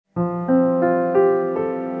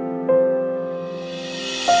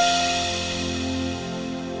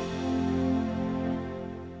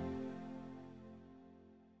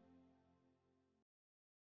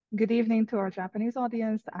Good evening to our Japanese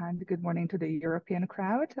audience and good morning to the European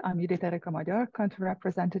crowd. I'm Yuriterika Magyar, country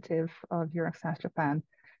representative of Euroaccess Japan.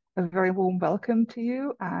 A very warm welcome to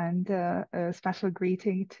you and a special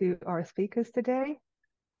greeting to our speakers today,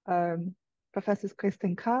 Professors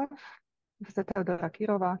Kristin Kav, Professor Teodora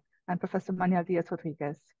Kirova, and Professor Manuel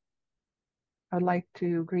Diaz-Rodriguez. I'd like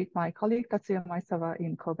to greet my colleague Tatsuya Maezawa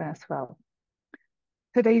in Kobe as well.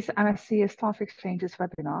 Today's MSCA Staff Exchanges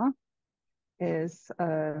webinar is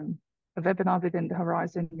a webinar within the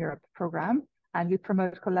Horizon Europe program, and we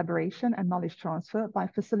promote collaboration and knowledge transfer by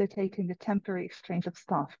facilitating the temporary exchange of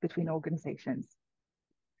staff between organizations.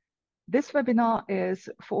 This webinar is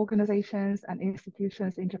for organizations and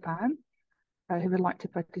institutions in Japan who would like to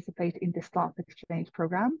participate in the staff exchange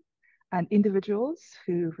program and individuals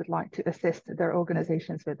who would like to assist their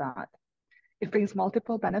organizations with that. It brings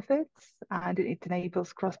multiple benefits and it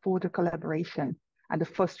enables cross-border collaboration and the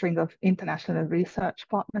fostering of international research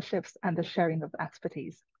partnerships and the sharing of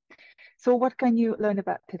expertise. So what can you learn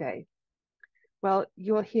about today? Well,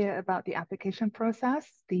 you'll hear about the application process,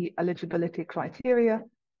 the eligibility criteria,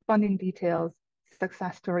 funding details,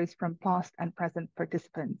 success stories from past and present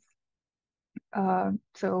participants.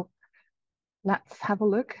 So let's have a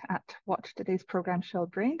look at what today's program shall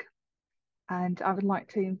bring. And I would like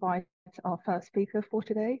to invite our first speaker for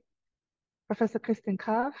today, Professor Kristin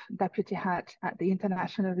Kav, Deputy Head at the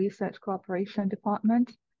International Research Cooperation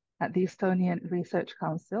Department at the Estonian Research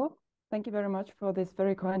Council. Thank you very much for this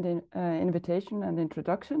very kind invitation and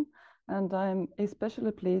introduction. And I'm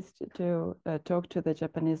especially pleased to talk to the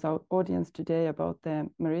Japanese audience today about the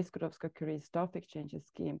Marie Skłodowska-Curie Staff Exchanges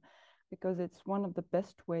scheme, because it's one of the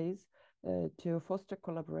best ways to foster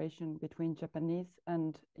collaboration between Japanese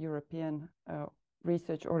and European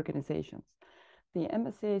research organizations. The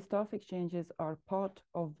MSCA Staff Exchanges are part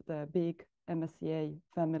of the big MSCA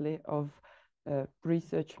family of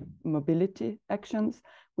research mobility actions,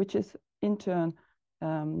 which is in turn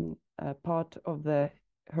part of the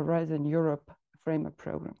Horizon Europe framework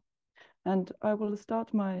program. And I will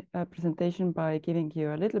start my presentation by giving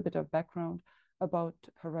you a little bit of background about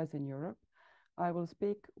Horizon Europe. I will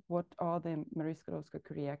speak what are the Marie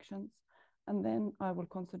Skłodowska-Curie actions, and then I will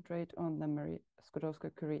concentrate on the Marie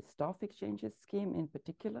Skłodowska-Curie Staff Exchanges scheme in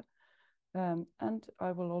particular. And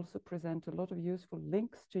I will also present a lot of useful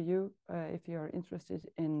links to you if you are interested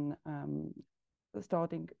in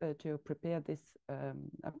starting to prepare this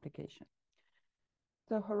application.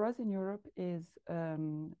 So Horizon Europe is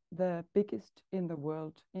the biggest in the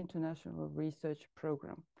world international research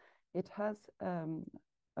program. It has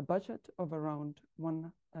a budget of around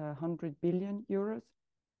 100 billion euros.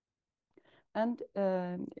 And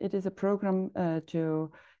it is a program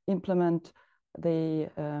to implement the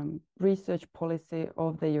research policy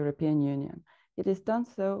of the European Union. It is done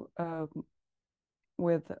so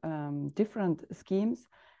with different schemes.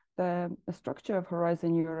 The structure of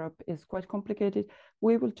Horizon Europe is quite complicated.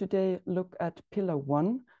 We will today look at Pillar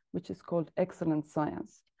 1, which is called Excellent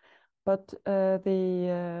Science. But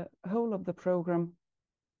the whole of the program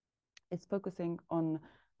is focusing on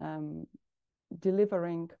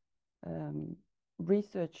delivering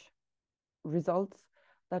research results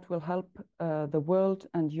that will help the world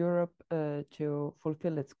and Europe to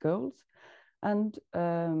fulfill its goals and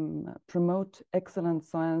promote excellent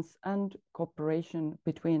science and cooperation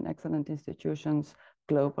between excellent institutions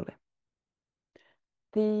globally.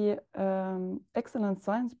 The excellent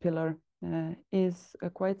science pillar is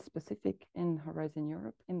quite specific in Horizon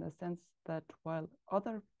Europe in the sense that while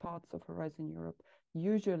other parts of Horizon Europe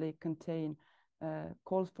usually contain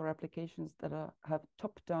calls for applications that have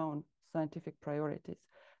top-down scientific priorities,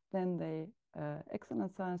 then the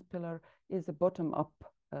Excellent Science Pillar is a bottom-up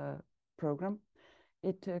program.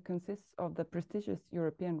 It consists of the prestigious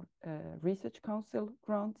European Research Council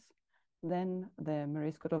grants, then the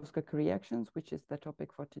Marie Skłodowska-Curie actions, which is the topic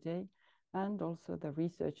for today, and also the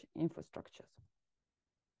research infrastructures.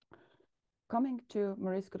 Coming to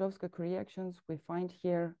Marie Skłodowska-Curie actions, we find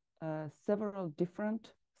here several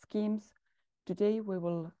different schemes. Today we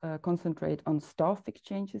will concentrate on staff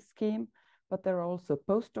exchanges scheme, but there are also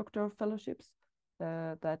postdoctoral fellowships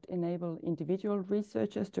that enable individual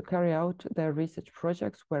researchers to carry out their research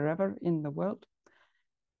projects wherever in the world.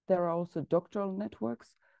 There are also doctoral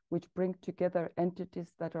networks which bring together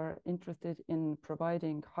entities that are interested in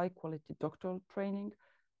providing high-quality doctoral training.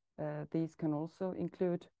 These can also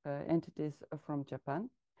include entities from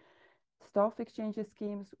Japan. Staff exchanges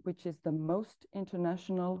schemes, which is the most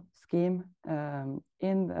international scheme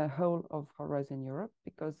in the whole of Horizon Europe,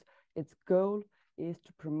 because its goal is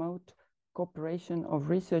to promote cooperation of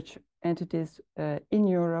research entities in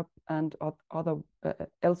Europe and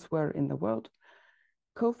elsewhere in the world.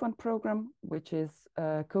 co-fund program, which is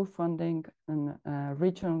co-funding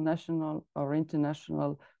regional, national, or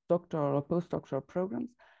international doctoral or postdoctoral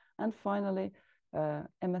programs. And finally,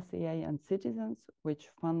 MSCA and Citizens, which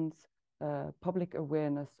funds public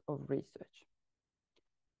awareness of research.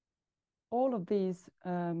 All of these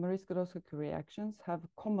Marie Skłodowska-Curie actions have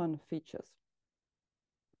common features.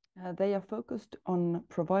 They are focused on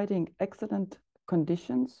providing excellent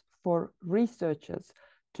conditions for researchers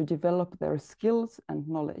to develop their skills and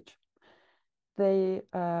knowledge. They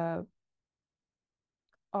are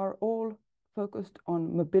all focused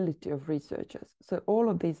on mobility of researchers. So all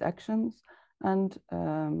of these actions, and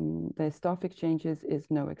the staff exchanges is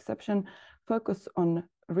no exception, focus on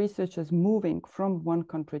researchers moving from one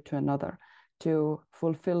country to another to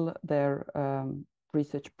fulfill their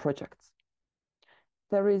research projects.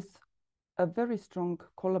 There is a very strong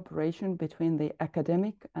collaboration between the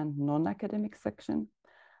academic and non-academic section.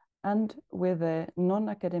 And with the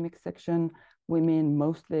non-academic section, we mean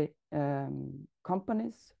mostly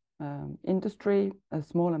companies, industry,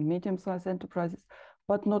 small and medium-sized enterprises,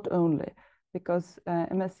 but not only, because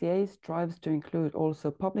MSCA strives to include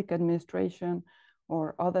also public administration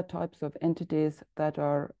or other types of entities that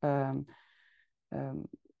are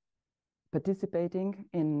participating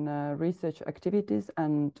in research activities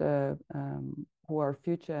and who are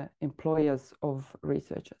future employers of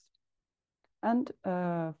researchers. And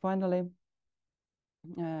finally,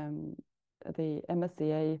 the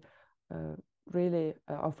MSCA really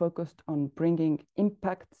are focused on bringing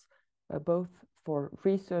impacts both for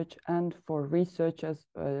research and for researchers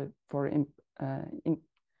for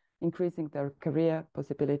increasing their career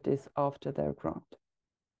possibilities after their grant.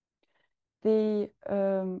 The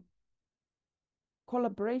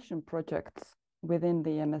collaboration projects within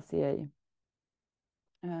the MSCA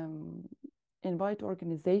invite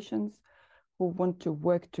organizations who want to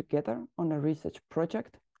work together on a research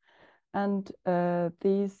project. And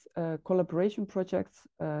these collaboration projects,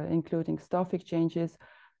 including staff exchanges,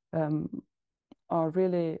 are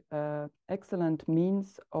really excellent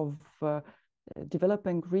means of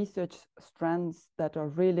developing research strands that are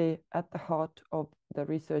really at the heart of the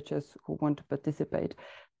researchers who want to participate.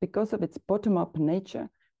 Because of its bottom-up nature,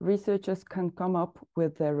 researchers can come up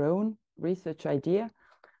with their own research idea,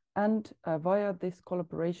 and via this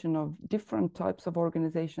collaboration of different types of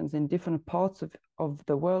organizations in different parts of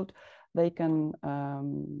the world, they can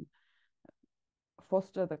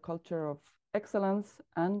foster the culture of excellence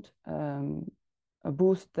and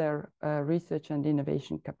boost their research and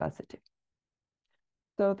innovation capacity.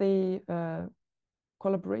 So the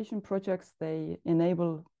collaboration projects, they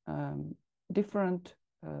enable different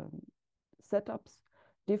setups,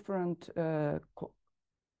 different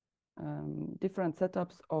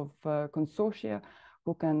setups of consortia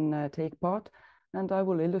who can take part. And I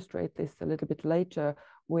will illustrate this a little bit later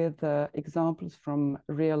with examples from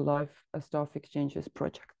real-life staff exchanges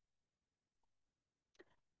project.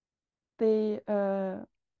 The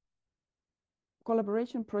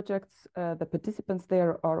collaboration projects, the participants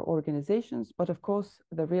there are organizations, but of course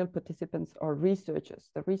the real participants are researchers,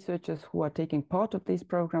 the researchers who are taking part of these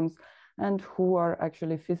programs and who are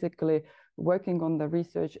actually physically working on the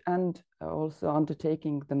research and also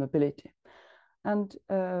undertaking the mobility. And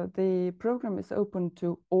the program is open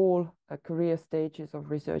to all career stages of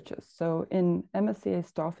researchers. So in MSCA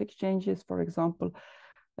Staff Exchanges, for example,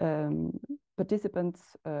 participants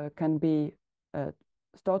can be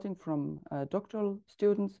starting from doctoral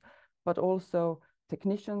students, but also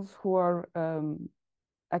technicians who are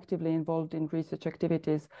actively involved in research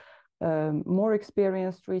activities, more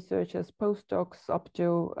experienced researchers, postdocs, up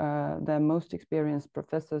to the most experienced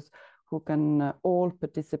professors who can all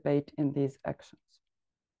participate in these actions.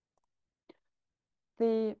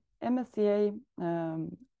 The MSCA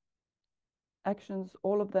actions,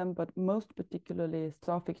 all of them, but most particularly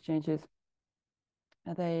staff exchanges,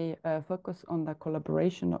 they focus on the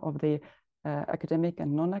collaboration of the academic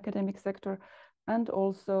and non-academic sector, and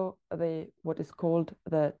also the what is called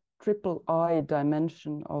the triple I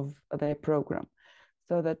dimension of their program.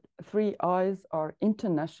 So that 3 I's are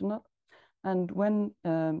international. And when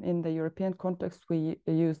in the European context we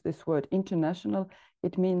use this word international,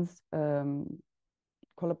 it means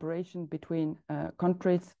collaboration between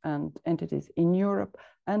countries and entities in Europe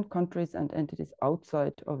and countries and entities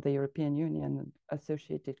outside of the European Union and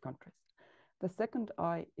associated countries. The second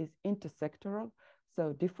I is intersectoral,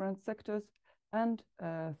 so different sectors, and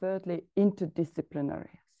thirdly,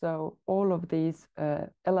 interdisciplinary. So all of these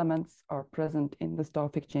elements are present in the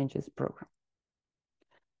staff exchanges program.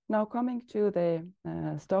 Now coming to the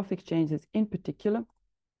staff exchanges in particular,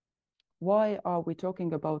 why are we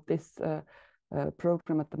talking about this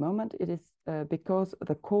program at the moment. It is because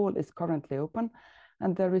the call is currently open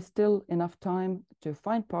and there is still enough time to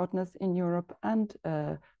find partners in Europe and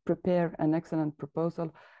prepare an excellent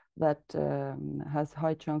proposal that has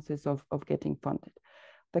high chances of getting funded.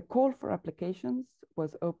 The call for applications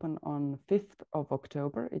was open on 5th of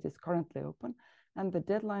October. It is currently open, and the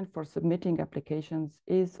deadline for submitting applications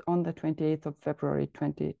is on the 28th of February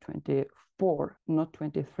 2024, not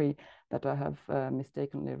 23 that I have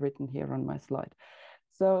mistakenly written here on my slide.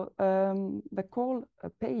 So the call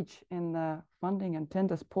page in the funding and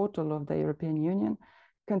tenders portal of the European Union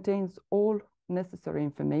contains all necessary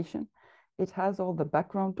information. It has all the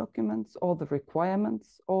background documents, all the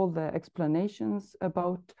requirements, all the explanations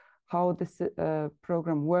about how this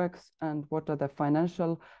program works and what are the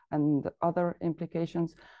financial and other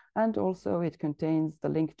implications. And also it contains the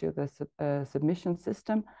link to the submission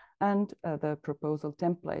system and the proposal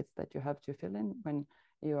templates that you have to fill in when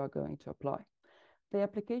you are going to apply. The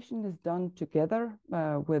application is done together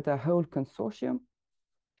with a whole consortium.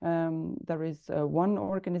 There is one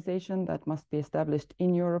organization that must be established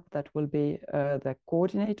in Europe that will be the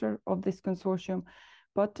coordinator of this consortium,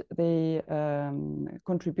 but the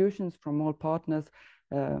contributions from all partners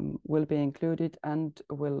will be included and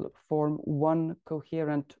will form one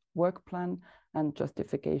coherent work plan and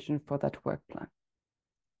justification for that work plan.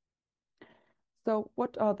 So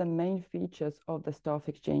what are the main features of the Staff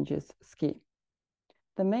Exchanges scheme?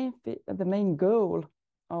 The main goal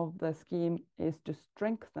of the scheme is to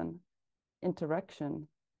strengthen interaction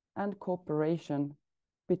and cooperation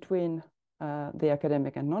between the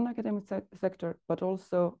academic and non-academic sector, but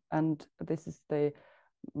also, and this is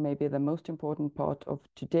maybe the most important part of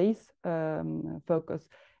today's focus,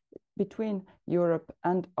 between Europe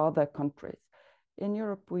and other countries. In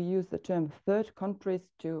Europe, we use the term third countries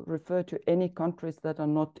to refer to any countries that are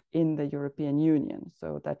not in the European Union.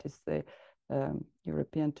 So that is the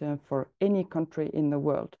European term for any country in the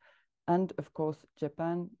world. And of course,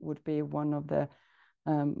 Japan would be one of the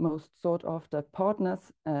most sought after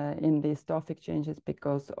partners in these staff exchanges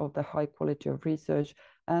because of the high quality of research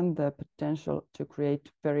and the potential to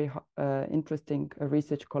create very interesting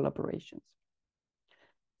research collaborations.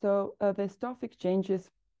 So the staff exchanges,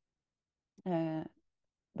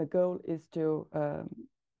 the goal is to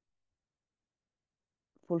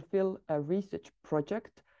fulfill a research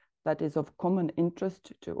project that is of common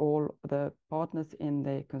interest to all the partners in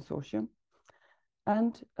the consortium.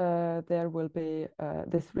 And there will be,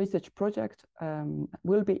 this research project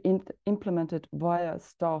will be implemented via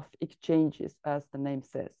staff exchanges, as the name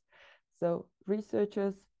says. So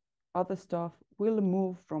researchers, other staff will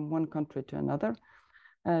move from one country to another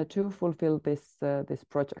to fulfill this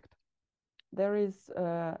project. There is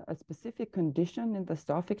a specific condition in the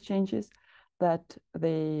staff exchanges that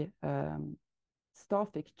the staff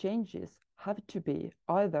exchanges have to be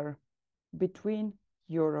either between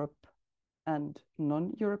Europe and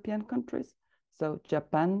non-European countries, so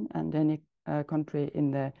Japan and any country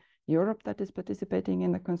in the Europe that is participating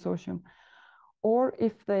in the consortium, or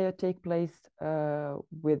if they take place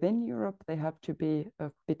within Europe, they have to be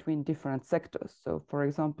between different sectors. So for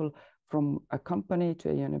example, from a company to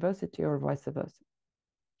a university or vice versa.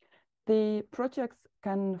 The projects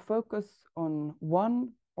can focus on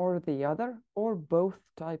one or the other, or both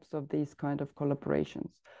types of these kind of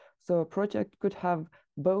collaborations. So a project could have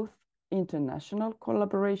both international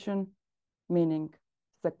collaboration, meaning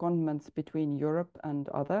secondments between Europe and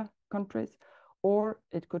other countries, or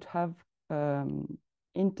it could have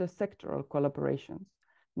intersectoral collaborations,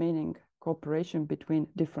 meaning cooperation between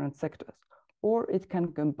different sectors. Or it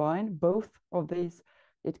can combine both of these.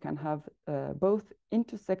 It can have both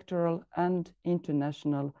intersectoral and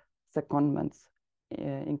international secondments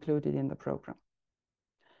included in the program.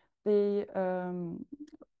 The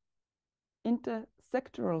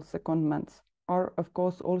intersectoral secondments are, of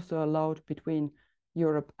course, also allowed between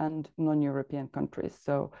Europe and non-European countries.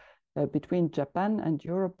 So between Japan and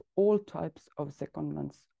Europe, all types of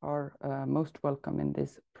secondments are most welcome in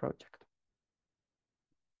this project.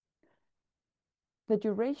 The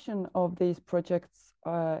duration of these projects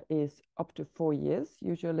is up to 4 years.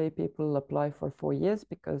 Usually people apply for 4 years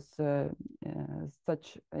because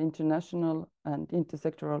such international and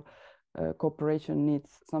intersectoral cooperation needs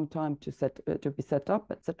some time to be set up,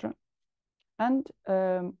 etc. And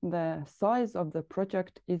the size of the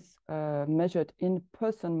project is measured in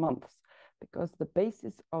person months, because the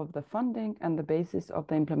basis of the funding and the basis of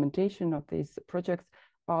the implementation of these projects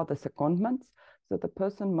are the secondments. So the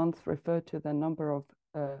person months refer to the number of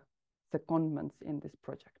secondments in this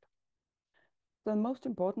project. So most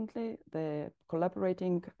importantly, the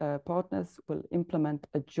collaborating partners will implement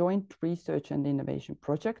a joint research and innovation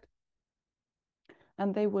project.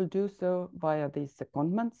 and they will do so via these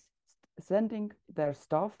secondments, sending their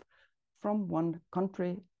staff from one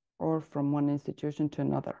country or from one institution to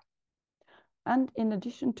another. And in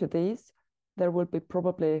addition to these, there will be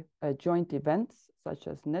probably joint events such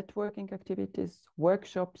as networking activities,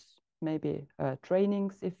 workshops, maybe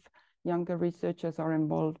trainings if younger researchers are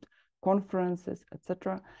involved, conferences,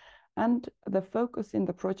 etc. And the focus in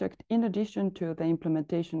the project, in addition to the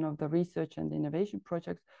implementation of the research and innovation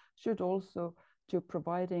projects, should also to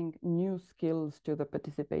providing new skills to the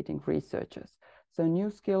participating researchers. So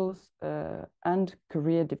new skills and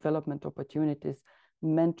career development opportunities,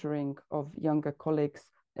 mentoring of younger colleagues,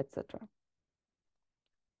 etc.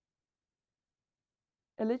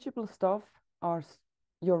 Eligible staff are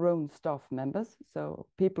your own staff members, so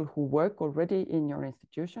people who work already in your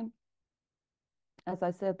institution. As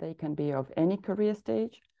I said, they can be of any career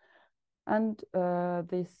stage. And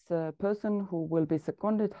this person who will be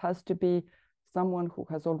seconded has to be someone who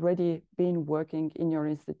has already been working in your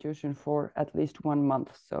institution for at least 1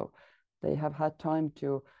 month. So they have had time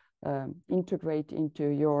to integrate into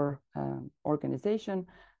your organization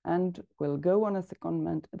and will go on a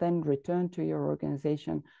secondment, then return to your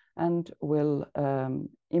organization and will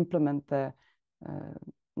implement the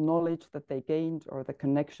knowledge that they gained or the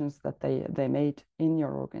connections that they made in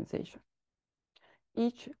your organization.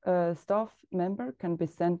 Each staff member can be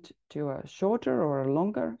sent to a shorter or a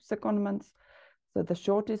longer secondments. So the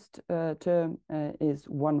shortest term is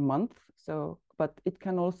 1 month, but it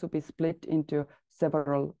can also be split into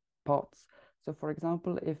several parts. So for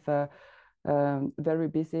example, if a very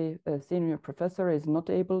busy senior professor is not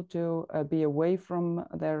able to be away from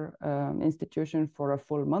their institution for a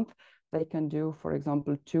full month, they can do, for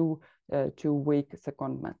example, two-week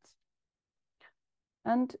secondments.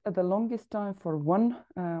 And the longest time for one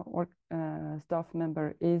staff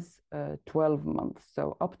member is 12 months.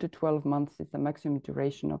 So up to 12 months is the maximum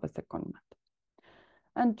duration of a secondment.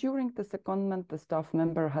 And during the secondment, the staff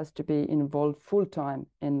member has to be involved full-time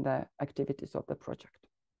in the activities of the project.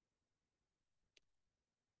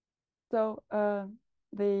 So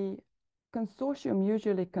the consortium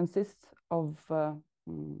usually consists of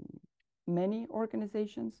many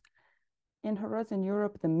organizations. In Horizon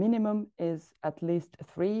Europe, the minimum is at least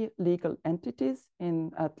 3 legal entities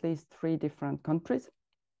in at least 3 different countries,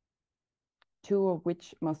 2 of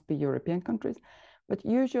which must be European countries. But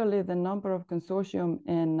usually the number of consortium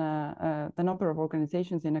in the number of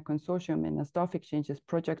organizations in a consortium in a staff exchanges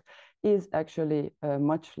project is actually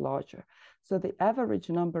much larger. So the average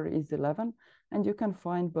number is 11, and you can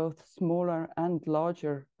find both smaller and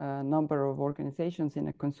larger number of organizations in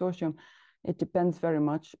a consortium. It depends very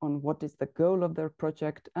much on what is the goal of their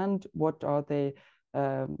project and what are the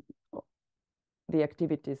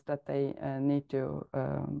activities that they need to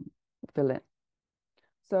fill in.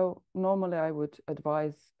 So normally I would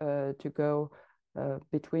advise to go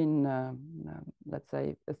between, let's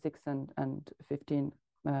say, 6 and 15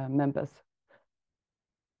 members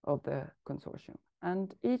of the consortium.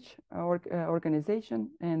 And each organization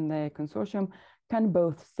in the consortium can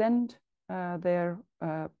both send their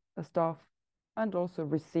staff and also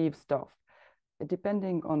receive staff,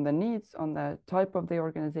 depending on the needs, on the type of the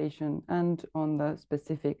organization, and on the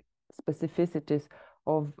specificities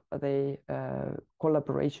of the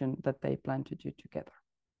collaboration that they plan to do together.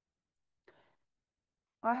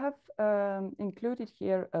 I have included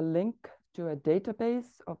here a link to a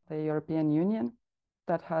database of the European Union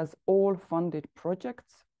that has all funded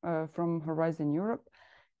projects from Horizon Europe,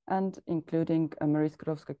 and including Marie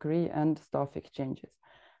Skłodowska-Curie and staff exchanges.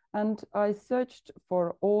 And I searched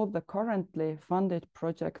for all the currently funded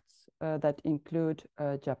projects that include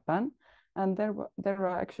Japan. And there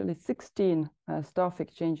are actually 16 staff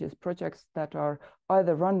exchanges projects that are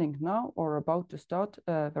either running now or about to start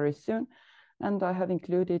very soon. And I have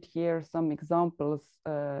included here some examples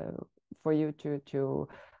for you to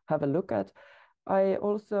have a look at. I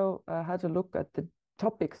also had a look at the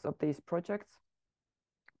topics of these projects.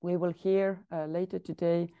 We will hear later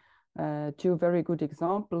today 2 very good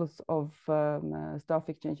examples of staff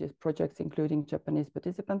exchanges projects, including Japanese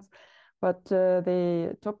participants. But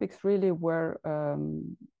the topics really were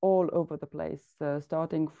all over the place,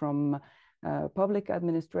 starting from public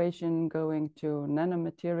administration, going to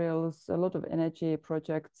nanomaterials, a lot of energy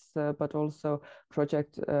projects, but also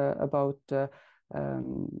projects about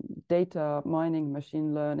data mining,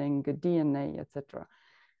 machine learning, DNA, etc.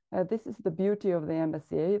 This is the beauty of the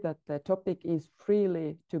MSCA, that the topic is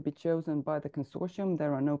freely to be chosen by the consortium.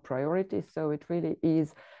 There are no priorities, so it really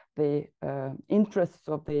is the interests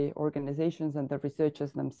of the organizations and the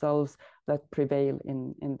researchers themselves that prevail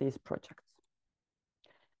in these projects.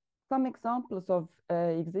 Some examples of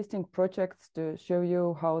existing projects to show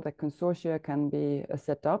you how the consortia can be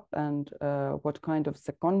set up and what kind of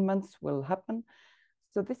secondments will happen.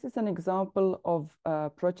 So this is an example of a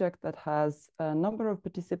project that has a number of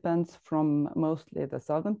participants from mostly the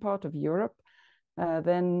southern part of Europe,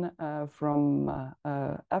 then from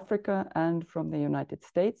Africa and from the United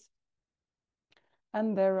States.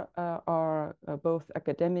 And there are both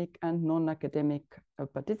academic and non-academic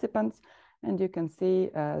participants. And you can see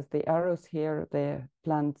as the arrows here, the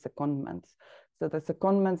planned secondments. So the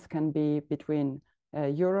secondments can be between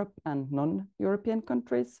Europe and non-European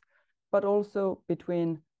countries, but also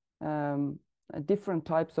between different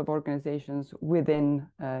types of organizations within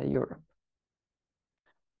Europe.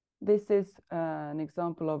 This is an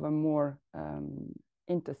example of a more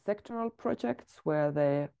intersectoral projects where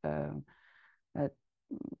the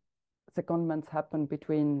secondments happen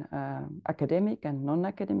between academic and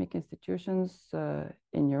non-academic institutions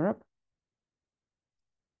in Europe.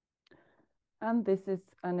 And this is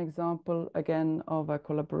an example, again, of a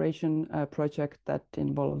collaboration project that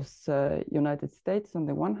involves United States on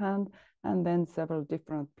the one hand, and then several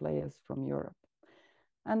different players from Europe.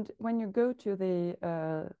 And when you go to the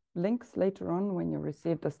links later on, when you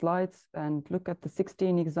receive the slides and look at the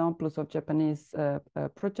 16 examples of Japanese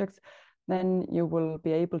projects, then you will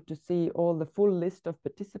be able to see all the full list of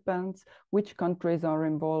participants, which countries are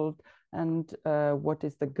involved, and what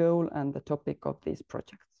is the goal and the topic of these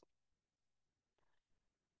projects.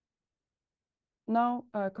 Now,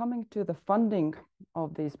 coming to the funding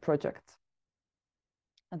of these projects.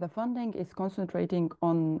 The funding is concentrating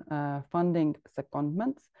on funding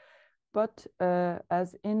secondments, but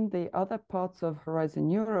as in the other parts of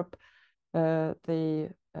Horizon Europe,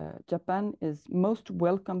 Japan is most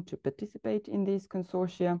welcome to participate in these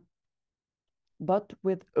consortia, but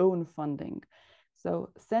with own funding.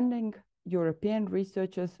 So sending European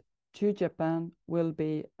researchers to Japan will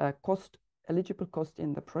be a eligible cost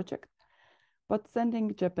in the project. But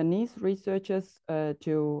sending Japanese researchers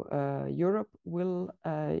to Europe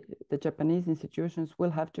the Japanese institutions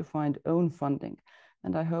will have to find own funding.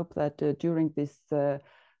 And I hope that during this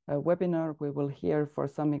webinar, we will hear for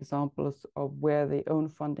some examples of where the own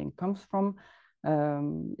funding comes from.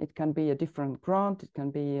 It can be a different grant, it can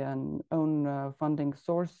be an own funding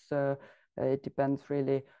source. It depends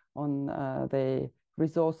really on the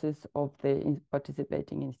resources of the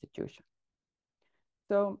participating institution.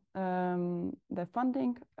 So the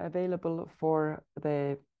funding available for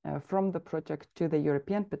from the project to the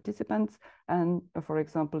European participants, and for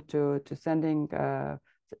example, to sending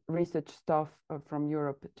research staff from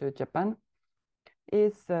Europe to Japan,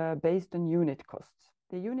 is based on unit costs.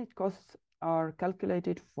 The unit costs are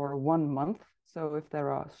calculated for 1 month. So if there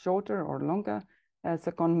are shorter or longer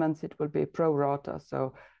secondments, it will be pro rata.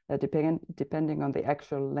 So depending on the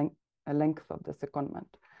actual length of the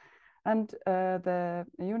secondment. And the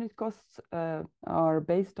unit costs are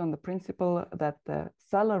based on the principle that the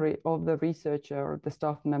salary of the researcher or the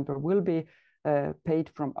staff member will be paid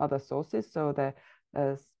from other sources. So the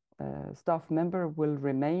staff member will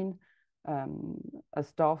remain a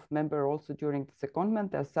staff member also during the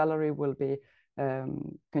secondment. Their salary will be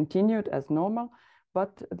continued as normal,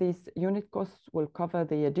 but these unit costs will cover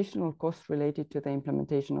the additional costs related to the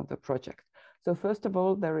implementation of the project. So first of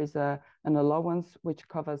all, there is an allowance which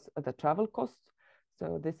covers the travel costs.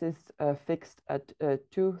 So this is fixed at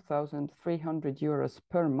 2,300 euros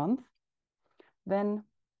per month. Then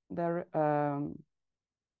there,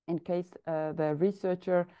 in case the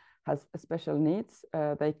researcher has special needs,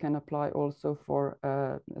 they can apply also for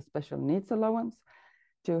a special needs allowance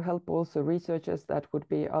to help also researchers that would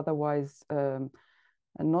be otherwise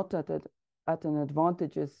not at an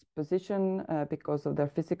advantageous position because of their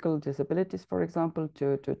physical disabilities, for example,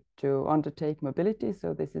 to undertake mobility.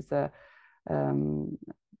 So this is a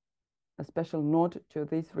special nod to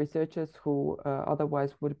these researchers who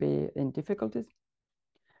otherwise would be in difficulties.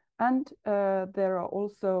 And there are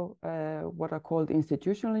also what are called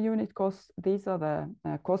institutional unit costs. These are the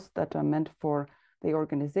costs that are meant for the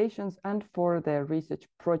organizations and for their research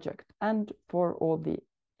project and for all the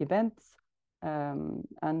events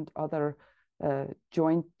and other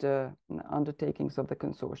joint undertakings of the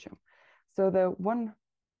consortium. So the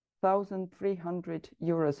 1,300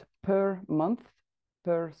 euros per month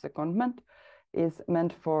per secondment is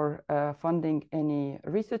meant for funding any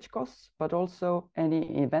research costs, but also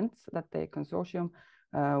any events that the consortium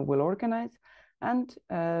will organize. And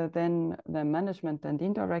then the management and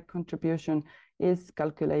indirect contribution is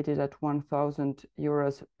calculated at 1,000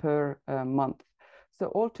 euros per month.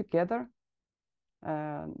 So altogether,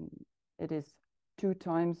 it is 2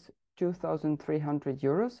 times 2,300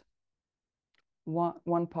 euros.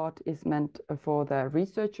 one part is meant for the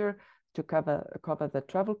researcher to cover the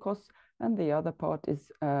travel costs, and the other part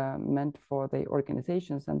is meant for the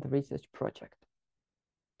organizations and the research project.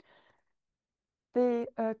 The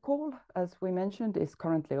call, as we mentioned, is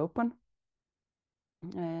currently open.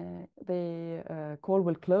 The call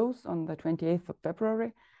will close on the 28th of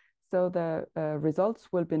February. So the results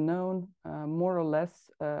will be known more or less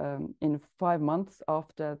in 5 months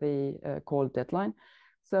after the call deadline.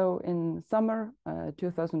 So in summer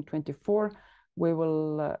 2024, we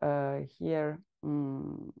will hear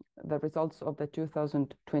the results of the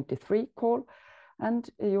 2023 call. And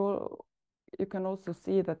you can also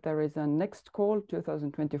see that there is a next call,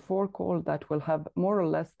 2024 call, that will have more or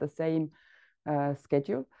less the same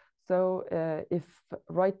schedule. So if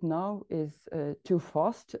right now is too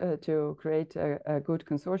fast to create a good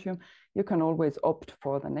consortium, you can always opt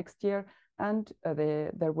for the next year, and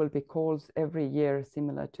there will be calls every year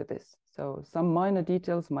similar to this. So some minor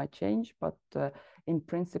details might change, but in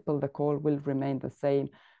principle, the call will remain the same.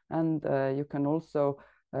 And you can also,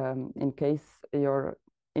 in case your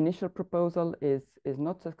initial proposal is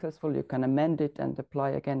not successful, you can amend it and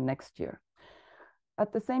apply again next year.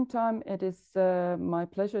 At the same time, it is my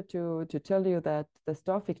pleasure to tell you that the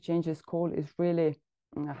Staff Exchanges call is really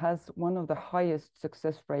has one of the highest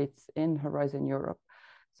success rates in Horizon Europe.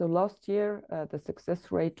 So last year, the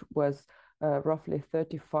success rate was roughly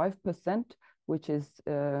 35%, which is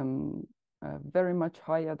very much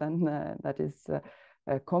higher than that is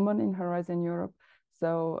common in Horizon Europe.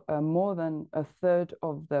 So more than a third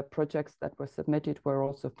of the projects that were submitted were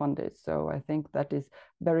also funded. So I think that is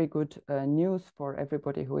very good news for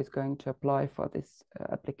everybody who is going to apply for this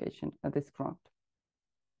application, this grant.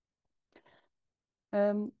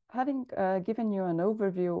 Having given you an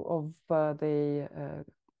overview of the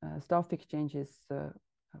Staff Exchanges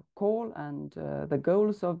call and the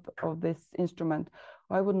goals of this instrument,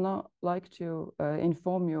 I would now like to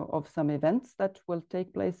inform you of some events that will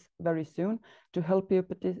take place very soon to help you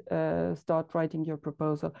start writing your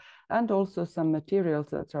proposal, and also some materials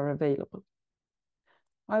that are available.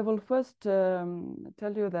 I will first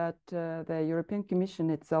tell you that the European Commission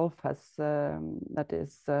itself has that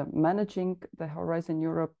is managing the Horizon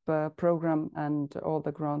Europe program and all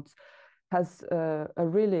the grants, has a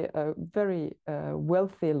really very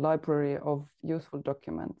wealthy library of useful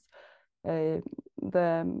documents.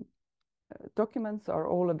 The documents are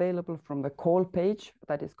all available from the call page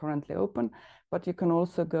that is currently open, but you can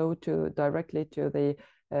also go directly to the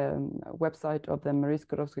website of the Marie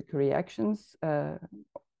Skłodowska-Curie Actions,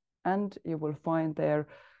 and you will find there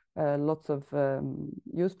lots of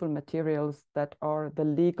useful materials that are the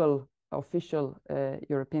legal official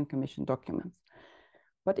European Commission documents.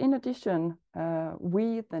 But in addition,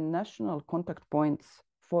 we, the national contact points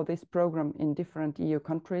for this program in different EU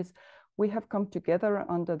countries, we have come together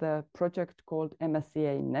under the project called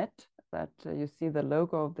MSCA Net, that you see the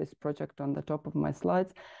logo of this project on the top of my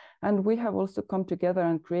slides. And we have also come together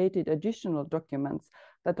and created additional documents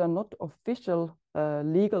that are not official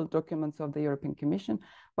legal documents of the European Commission,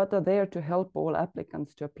 but are there to help all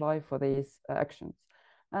applicants to apply for these actions.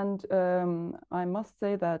 And I must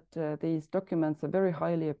say that these documents are very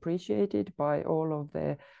highly appreciated by all of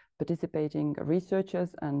the participating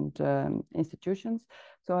researchers and institutions.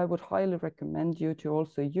 So I would highly recommend you to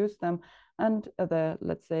also use them. And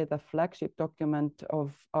let's say the flagship document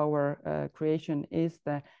of our creation is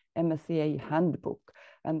the MSCA handbook.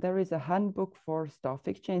 And there is a handbook for staff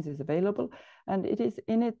exchanges available. And it is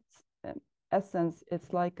in its essence,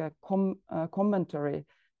 it's like a commentary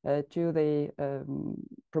to the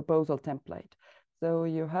proposal template. So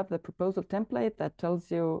you have the proposal template that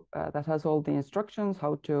tells you, that has all the instructions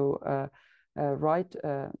how to write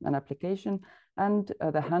an application. And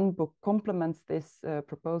the handbook complements this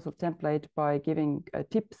proposal template by giving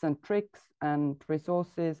tips and tricks and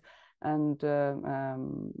resources and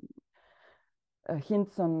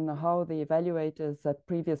hints on how the evaluators at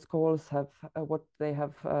previous calls have, what they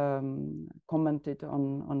have commented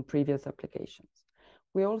on previous applications.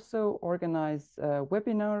 We also organize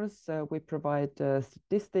webinars. We provide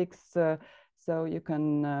statistics. So you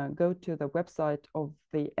can go to the website of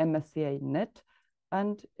the MSCA Net,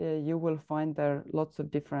 and you will find there lots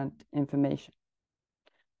of different information.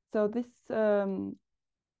 So this, the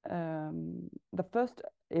first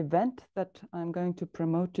event that I'm going to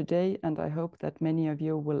promote today, and I hope that many of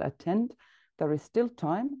you will attend. There is still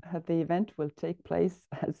time. The event will take place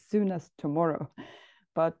as soon as tomorrow.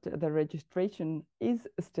 But the registration is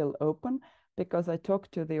still open, because I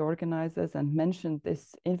talked to the organizers and mentioned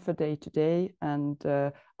this Info Day today, and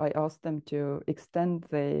I asked them to extend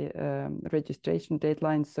the registration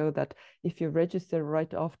deadline so that if you register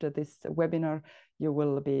right after this webinar, you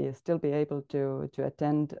will still be able to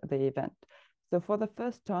attend the event. So for the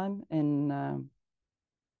first time in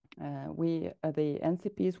the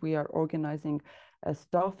NCPs, we are organizing a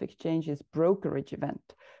Staff Exchanges brokerage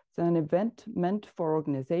event. So an event meant for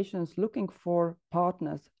organizations looking for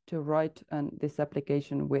partners to write this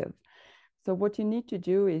application with. So what you need to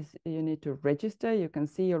do is you need to register. You can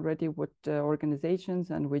see already what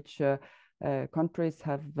organizations and which countries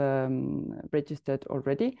have registered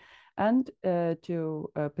already. And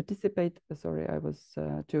to participate, sorry, I was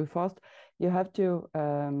too fast. You have to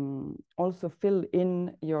also fill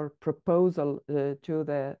in your proposal to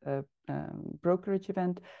the brokerage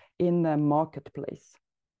event in the marketplace.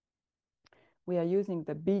 We are using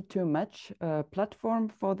the B2Match platform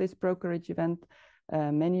for this brokerage event.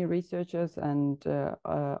 Many researchers and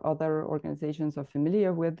other organizations are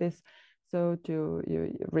familiar with this. So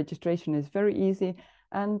registration is very easy,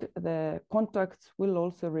 and the contacts will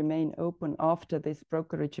also remain open after this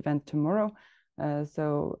brokerage event tomorrow.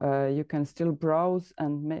 So you can still browse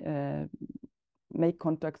and make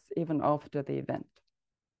contacts even after the event.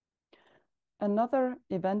 Another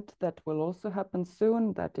event that will also happen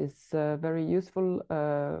soon that is very useful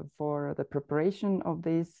for the preparation of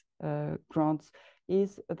these grants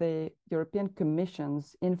is the European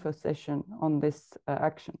Commission's info session on this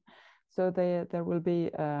action. So there will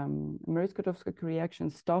be Marie Skłodowska-Curie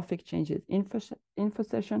Action Staff Exchanges info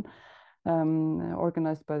session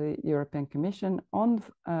organized by the European Commission on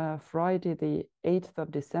Friday, the 8th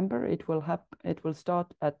of December. It will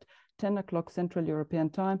start at 10 o'clock Central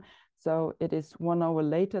European Time. So it is 1 hour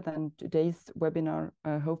later than today's webinar,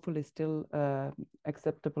 hopefully still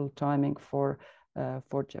acceptable timing for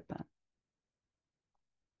Japan.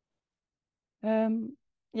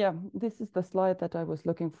 Yeah, this is the slide that I was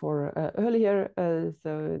looking for earlier.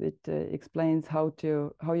 So it explains how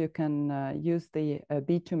you can use the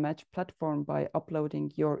B2Match platform by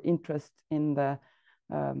uploading your interest in the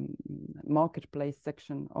marketplace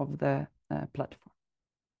section of the platform.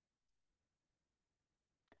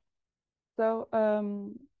 So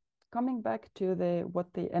coming back to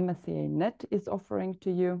what the MSCA Net is offering to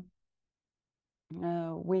you,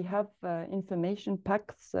 we have information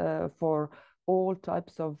packs for all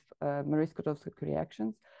types of Marie Skłodowska-Curie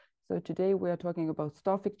actions. So today we are talking about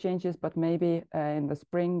staff exchanges, but maybe in the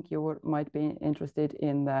spring you might be interested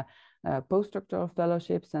in the postdoctoral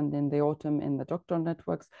fellowships, and in the autumn in the doctoral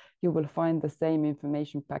networks. You will find the same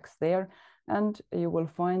information packs there. And you will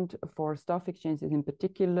find, for staff exchanges in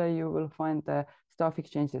particular, you will find the Staff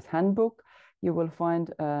Exchanges Handbook. You will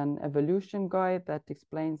find an evolution guide that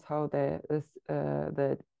explains how the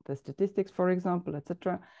statistics, for example,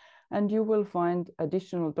 etc. And you will find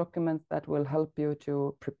additional documents that will help you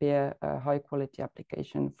to prepare a high-quality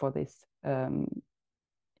application for this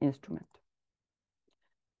instrument.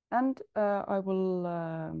 And I will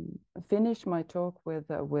finish my talk with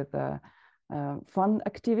a fun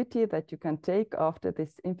activity that you can take after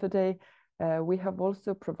this Info Day. We have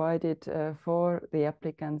also provided for the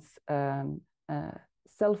applicants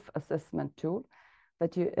self-assessment tool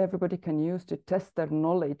that everybody can use to test their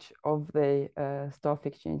knowledge of the staff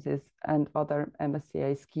exchanges and other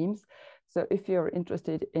MSCA schemes. So if you're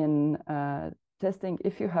interested in testing,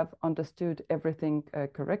 if you have understood everything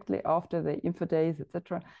correctly after the Info Days,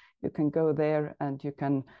 etc., you can go there and you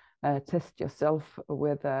can test yourself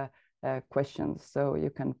with questions. So you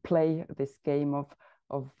can play this game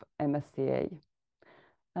of MSCA.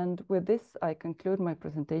 And with this, I conclude my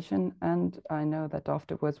presentation, and I know that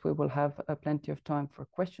afterwards we will have plenty of time for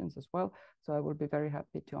questions as well. So I will be very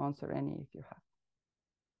happy to answer any if you have.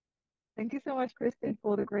 Thank you so much, Kristin,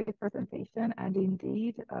 for the great presentation. And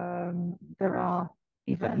indeed, there are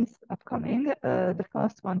events upcoming. The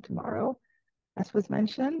first one tomorrow, as was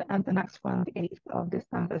mentioned, and the next one, the 8th of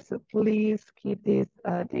December. So please keep these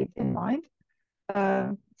dates in mind.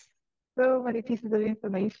 So many pieces of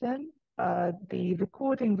information. The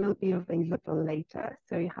recording will be available later,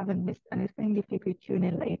 so you haven't missed anything. If you could tune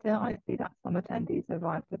in later, I see that some attendees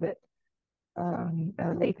arrived a bit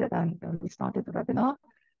later than we started the webinar.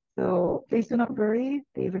 So please do not worry,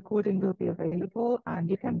 the recording will be available and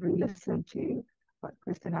you can re-listen to what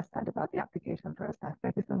Kristin has said about the application process.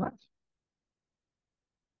 Thank you so much.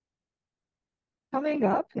 Coming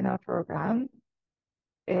up in our program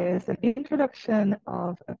is an introduction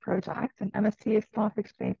of a project, an MSCA Staff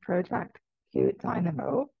Exchange project,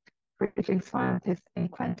 Q-Dynamo, bridging scientists in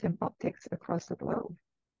quantum optics across the globe.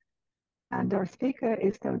 And our speaker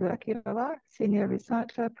is Teodora Kirova, Senior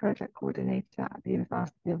Researcher, Project Coordinator at the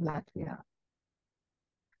University of Latvia.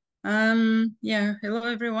 Yeah, hello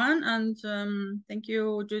everyone, and thank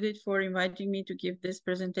you, Judith, for inviting me to give this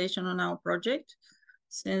presentation on our project,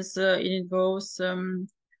 since it involves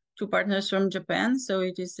two partners from Japan, so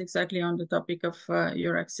it is exactly on the topic of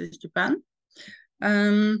Euraccess Japan.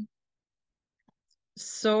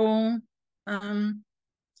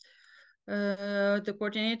 The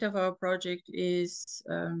coordinator of our project is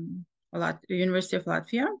University of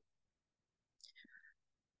Latvia,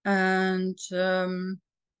 and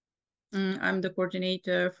I'm the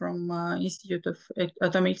coordinator from Institute of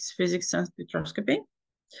Atomic Physics and Spectroscopy.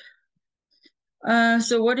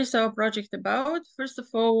 So what is our project about? First of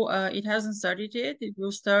all, it hasn't started yet. It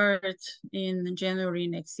will start in January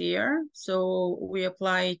next year. So we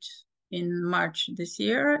applied in March this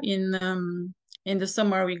year. In the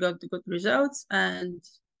summer, we got the good results, and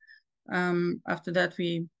after that,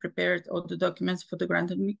 we prepared all the documents for the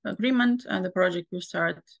grant agreement, and the project will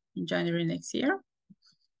start in January next year.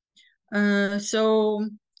 So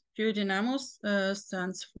QDynamos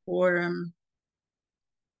stands for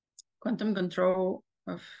quantum control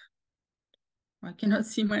of, I cannot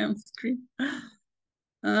see my own screen.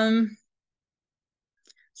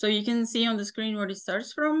 So you can see on the screen what it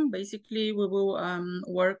starts from. Basically, we will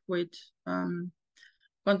work with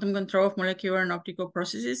quantum control of molecular and optical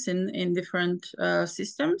processes in different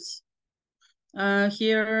systems.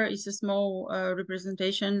 Here is a small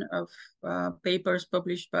representation of papers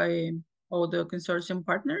published by all the consortium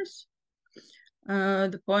partners.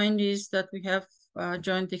 The point is that we have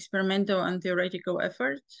joint experimental and theoretical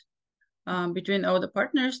effort between all the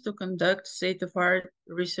partners to conduct state-of-art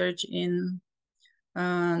research in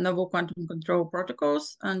novel quantum control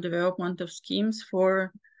protocols and development of schemes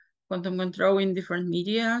for quantum control in different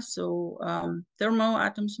media. So thermal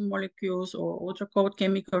atoms and molecules, or ultra-cold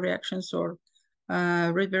chemical reactions, or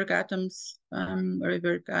Rydberg atoms,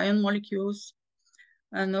 Rydberg ion molecules,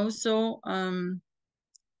 and also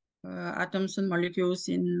atoms and molecules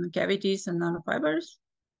in cavities and nanofibers.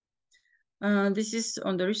 This is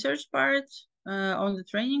on the research part. On the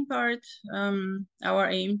training part, our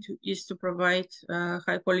aim is to provide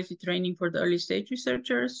high-quality training for the early-stage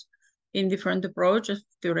researchers in different approaches,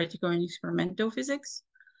 theoretical and experimental physics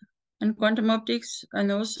and quantum optics,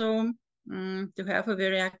 and also to have a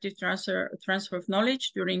very active transfer of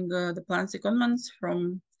knowledge during the planned secondments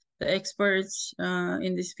from the experts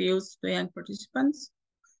in these fields to young participants.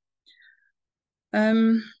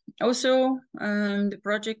 Also, the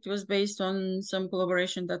project was based on some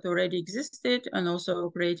collaboration that already existed and also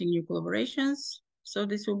creating new collaborations. So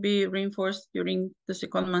this will be reinforced during the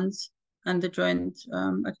secondments and the joint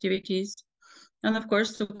activities. And of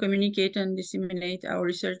course, to communicate and disseminate our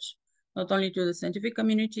research, not only to the scientific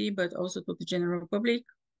community, but also to the general public.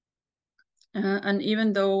 And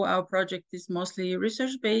even though our project is mostly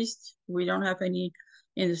research-based, we don't have any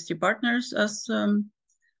industry partners as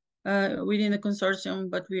within the consortium,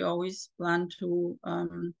 but we always plan to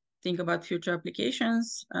think about future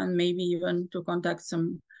applications and maybe even to contact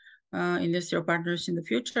some industrial partners in the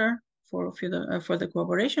future for the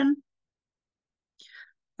collaboration.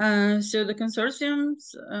 So the consortium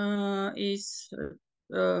is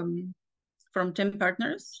from 10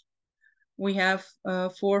 partners. We have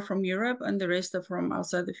 4 from Europe and the rest are from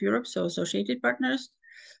outside of Europe, so associated partners.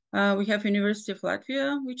 We have University of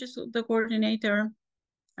Latvia, which is the coordinator,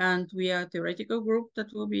 and we are a theoretical group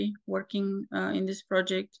that will be working in this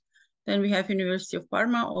project. Then we have University of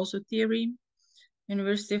Parma, also theory.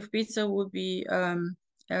 University of Pisa would be on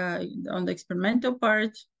the experimental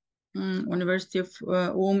part. University of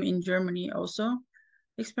Ulm in Germany, also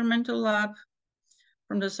experimental lab.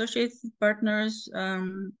 From the associated partners,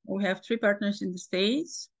 we have 3 partners in the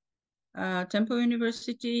States. Temple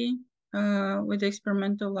University with the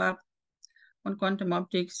experimental lab on quantum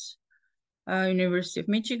optics. University of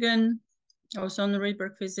Michigan, also on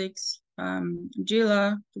Rydberg physics.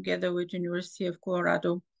 GILA, together with University of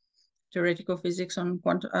Colorado, theoretical physics on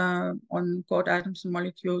cold atoms and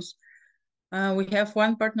molecules. We have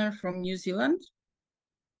 1 partner from New Zealand,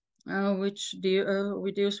 which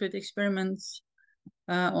deals with experiments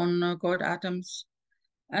on cold atoms.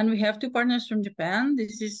 And we have 2 partners from Japan.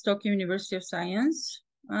 This is Tokyo University of Science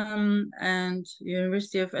and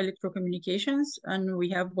University of Electrocommunications, and we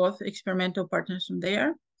have both experimental partners from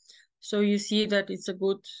there. So you see that it's a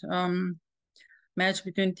good match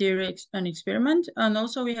between theory and experiment. And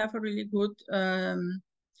also we have a really good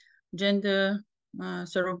gender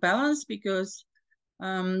sort of balance, because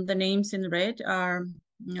the names in red are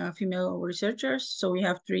female researchers. So we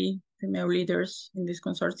have 3 female leaders in this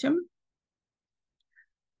consortium.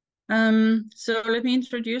 So let me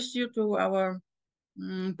introduce you to our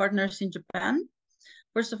partners in Japan.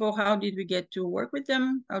 First of all, how did we get to work with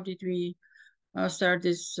them? How did we start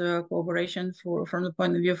this cooperation from the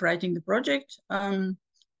point of view of writing the project?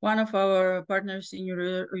 One of our partners in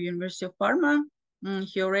University of Parma,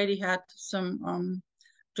 he already had some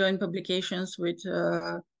joint publications with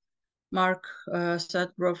Mark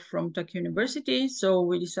Sadgrove from Tokyo University. So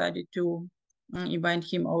we decided to invite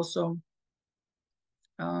him also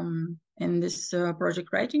in this project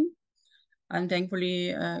writing. And thankfully,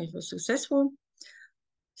 it was successful.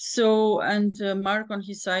 So, and Mark on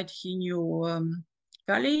his side, he knew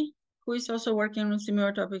Kali, who is also working on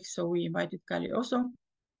similar topics. So we invited Kali also.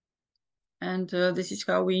 And this is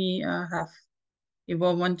how we have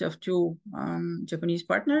involvement of two Japanese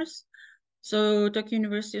partners. So Tokyo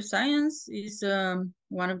University of Science is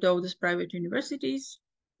one of the oldest private universities.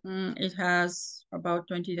 It has about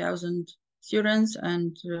 20,000 students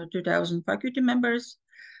and 2,000 faculty members,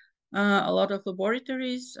 a lot of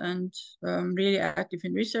laboratories, and really active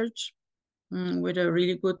in research with a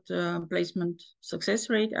really good placement success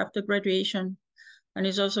rate after graduation. And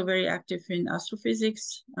is also very active in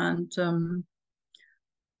astrophysics and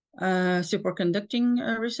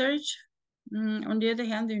superconducting research. On the other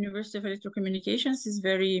hand, the University of Electrocommunications is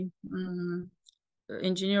very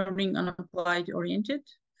engineering and applied oriented.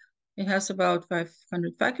 It has about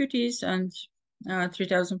 500 faculties and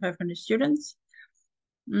 3,500 students.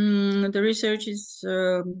 The research is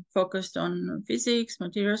focused on physics,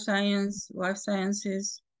 material science, life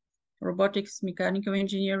sciences, robotics, mechanical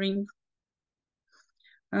engineering.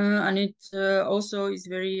 And it also is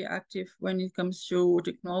very active when it comes to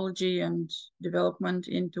technology and development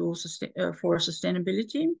into for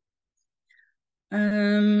sustainability.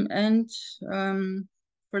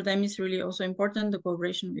 For them, it's really also important the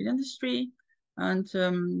cooperation with industry and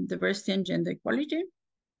diversity and gender equality.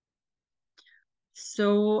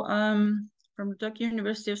 So from the Tokyo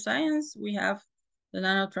University of Science, we have the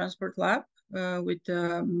Nanotransport Lab with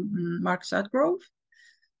Mark Sadgrove.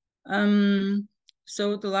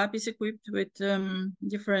 So the lab is equipped with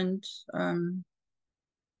different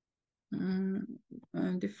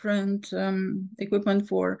equipment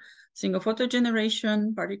for single photo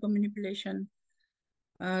generation, particle manipulation,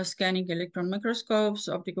 scanning electron microscopes,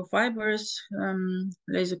 optical fibers,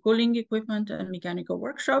 laser cooling equipment, and mechanical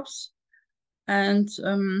workshops. And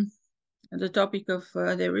the topic of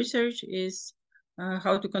their research is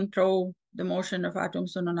how to control the motion of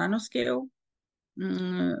atoms on a nanoscale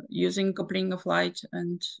using coupling of light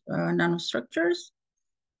and nanostructures.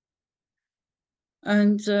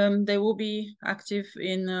 And they will be active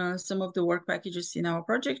in some of the work packages in our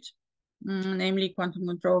project, namely quantum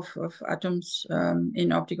control of atoms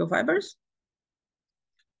in optical fibers.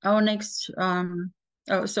 Our next,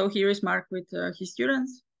 so here is Mark with his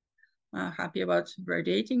students, happy about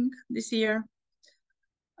graduating this year.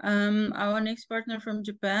 Our next partner from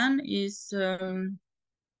Japan is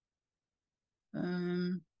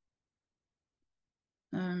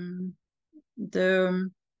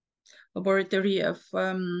the laboratory of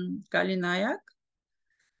Kali Nayak,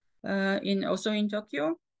 also in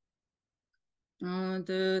Tokyo.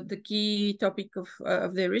 The key topic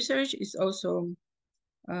of their research is also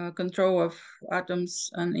control of atoms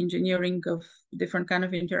and engineering of different kind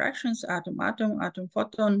of interactions, atom-atom,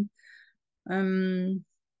 atom-photon,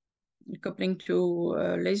 coupling to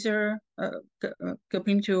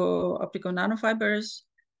coupling to optical nanofibers,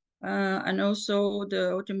 and also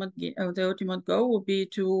the ultimate goal will be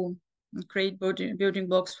to create building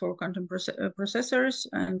blocks for quantum processors.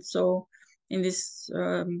 And so in this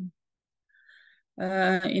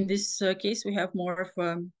case, we have more of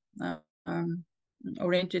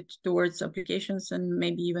oriented towards applications and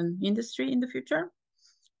maybe even industry in the future.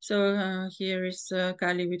 So here is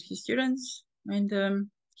Kali with his students and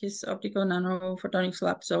his optical nanophotonics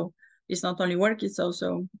lab. So it's not only work, it's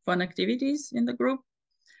also fun activities in the group.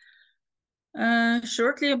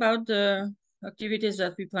 Shortly about the activities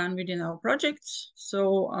that we plan within our projects.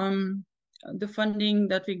 So the funding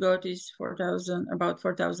that we got is about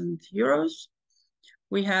 4,000 euros.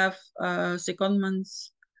 We have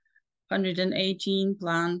secondments, 118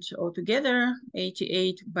 planned altogether,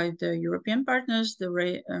 88 by the European partners,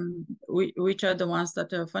 which are the ones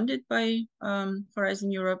that are funded by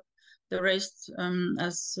Horizon Europe. The rest,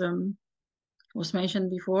 as was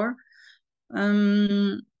mentioned before,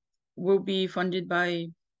 will be funded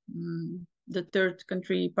by the third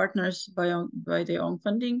country partners by their own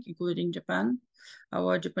funding, including Japan.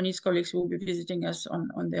 Our Japanese colleagues will be visiting us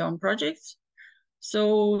on their own projects.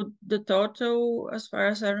 So the total, as far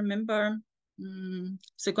as I remember,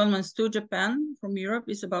 secondments to Japan from Europe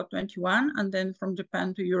is about 21, and then from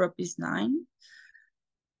Japan to Europe is 9.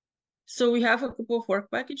 So we have a couple of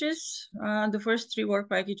work packages. The first 3 work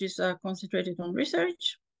packages are concentrated on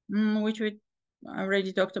research, which we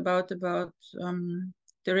already talked about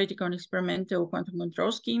theoretical and experimental quantum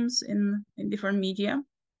control schemes in different media.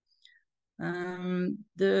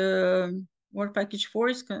 The work package 4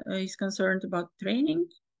 is concerned about training.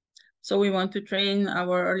 So we want to train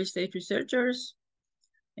our early stage researchers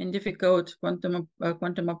in difficult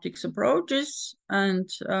quantum optics approaches. And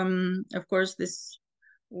of course, this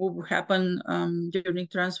will happen during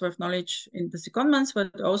transfer of knowledge in the secondments,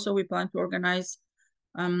 but also we plan to organize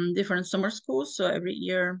different summer schools. So every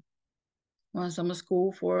year, one summer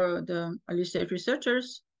school for the early stage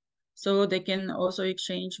researchers, so they can also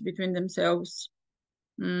exchange between themselves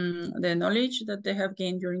the knowledge that they have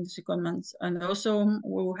gained during the secondments. And also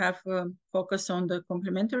we will have a focus on the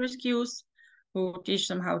complementary skills. We will teach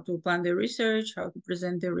them how to plan their research, how to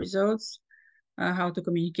present their results, how to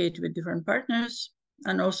communicate with different partners,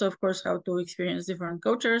 and also, of course, how to experience different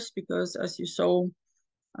cultures, because as you saw,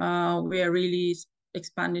 we are really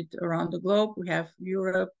expanded around the globe. We have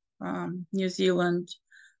Europe, New Zealand,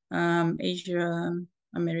 Asia,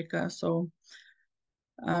 America. So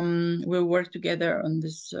we'll work together on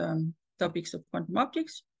this topics of quantum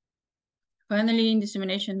optics. Finally, in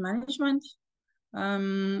dissemination management,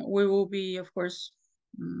 we will be, of course,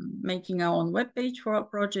 making our own webpage for our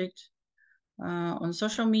project. On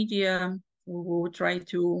social media, we will try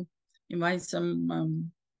to invite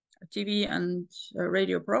some TV and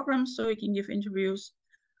radio programs so we can give interviews.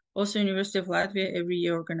 Also, University of Latvia every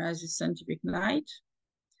year organizes Scientific Night,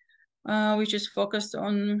 which is focused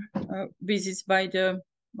on visits by the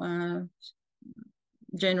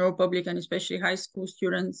general public and especially high school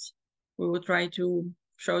students. We will try to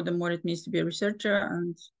show them what it means to be a researcher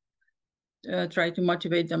and try to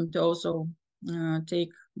motivate them to also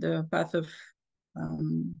take the path of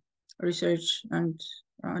research and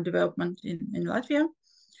development in Latvia.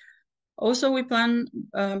 Also, we plan,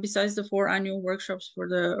 besides the 4 annual workshops for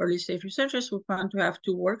the early stage researchers, we plan to have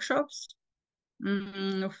 2 workshops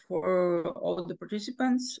for all the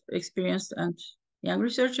participants, experienced and young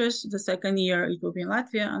researchers. The second year it will be in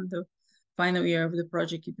Latvia, and the final year of the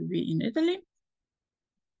project it will be in Italy.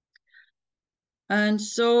 And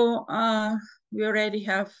so we already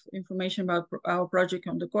have information about our project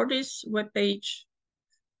on the Cordis webpage.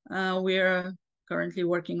 We are currently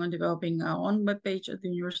working on developing our own webpage at the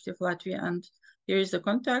University of Latvia, and here is the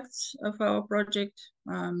contacts of our project.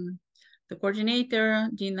 The coordinator,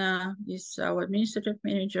 Dina, is our administrative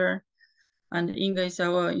manager, and Inga is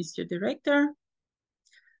our institute director.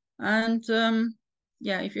 And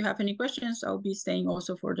yeah, if you have any questions, I'll be staying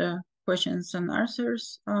also for the questions and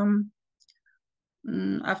answers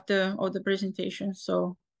after all the presentations.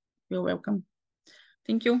 So you're welcome.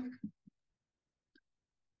 Thank you.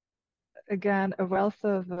 Again, a wealth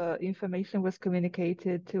of information was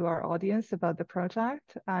communicated to our audience about the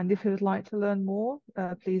project. And if you would like to learn more,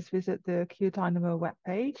 please visit the QDynamo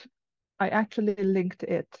webpage. I actually linked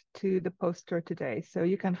it to the poster today, so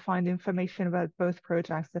you can find information about both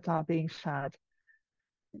projects that are being shared.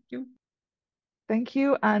 Thank you. Thank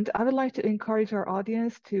you. And I would like to encourage our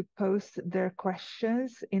audience to post their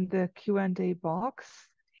questions in the Q&A box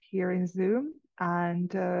here in Zoom, and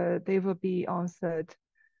they will be answered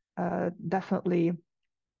definitely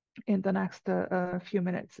in the next few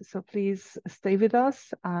minutes. So please stay with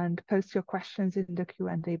us and post your questions in the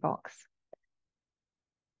Q&A box.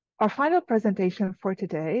 Our final presentation for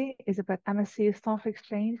today is about MSCA Staff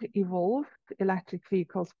Exchange Evolved Electric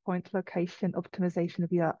Vehicles Point Location Optimization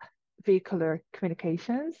via Vehicular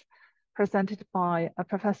Communications, presented by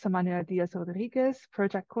Professor Manuel Diaz-Rodriguez,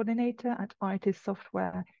 Project Coordinator at IT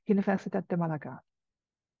Software, Universidad de Málaga.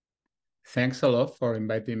 Thanks a lot for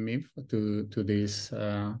inviting me to this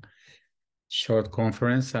short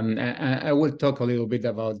conference, and I will talk a little bit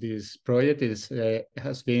about this project. It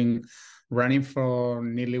has been running for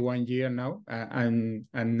nearly 1 year now, and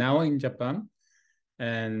now in Japan,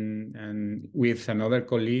 and with another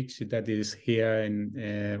colleague that is here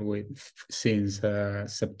since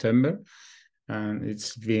September, and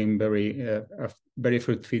it's been very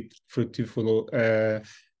fruitful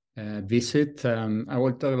visit. I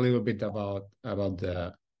will talk a little bit about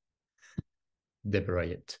the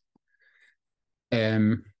project.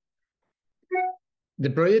 The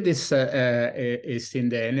project is in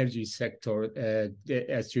the energy sector.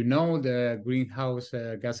 As you know, the greenhouse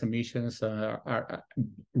gas emissions are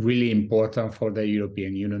really important for the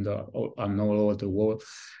European Union and all over the world.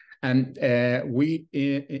 And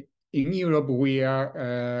in Europe, we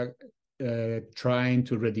are trying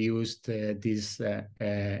to reduce these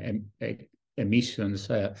emissions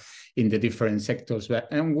in the different sectors.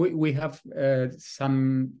 And we have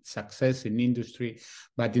some success in industry,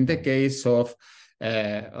 but in the case of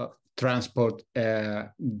transport,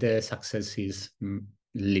 the success is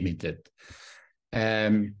limited.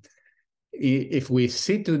 If we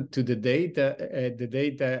see to the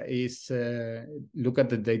data is, look at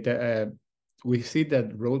the data, we see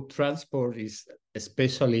that road transport is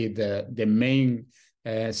especially the main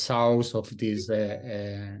source of these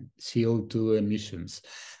CO2 emissions.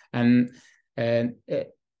 And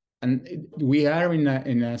we are in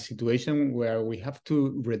a situation where we have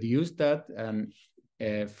to reduce that. And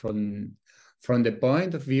from the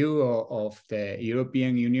point of view of the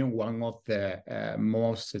European Union, one of the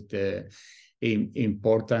most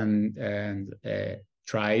important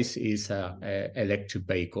tries is electric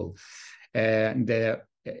vehicle. In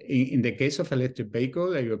the case of electric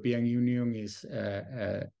vehicle, the European Union is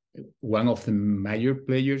one of the major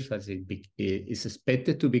players, as it is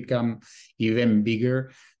expected to become even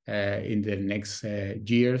bigger in the next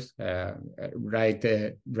years. Right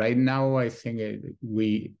now, I think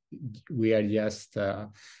we are just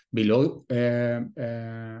below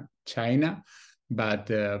China,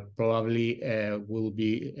 but probably will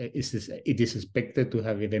be. It is expected to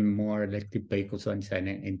have even more electric vehicles in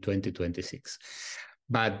China in 2026.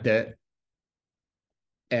 But there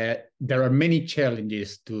are many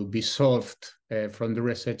challenges to be solved from the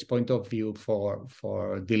research point of view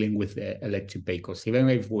for dealing with electric vehicles. Even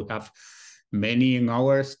if we have many in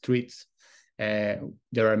our streets, there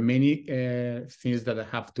are many things that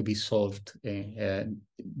have to be solved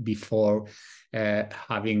before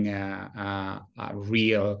having a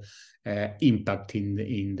real impact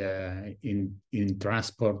in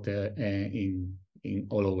transport in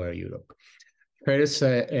all over Europe. First,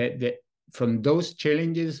 from those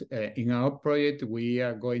challenges in our project, we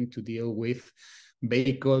are going to deal with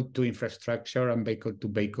vehicle to infrastructure and vehicle to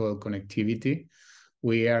vehicle connectivity.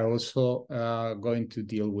 We are also going to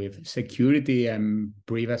deal with security and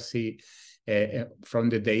privacy from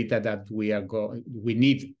the data that we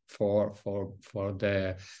need for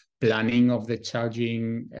the planning of the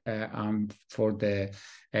charging and for the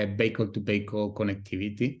vehicle to vehicle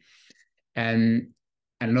connectivity. And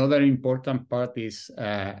another important part is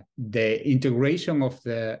the integration of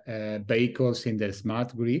the vehicles in the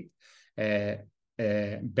smart grid.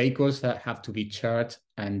 Vehicles have to be charged,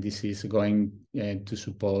 and this is going to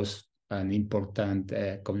suppose an important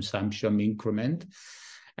consumption increment.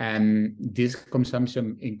 And this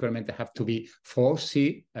consumption increment have to be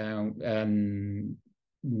foreseen, and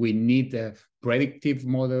we need predictive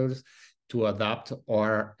models to adapt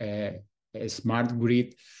our smart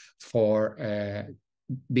grid for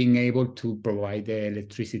being able to provide the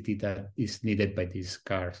electricity that is needed by these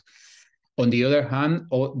cars. On the other hand,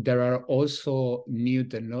 there are also new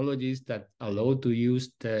technologies that allow to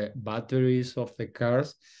use the batteries of the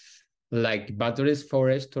cars, like batteries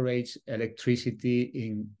for storage electricity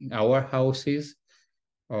in our houses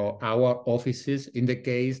or our offices, in the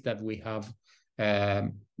case that we have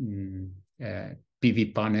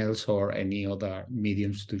PV panels or any other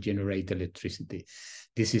mediums to generate electricity.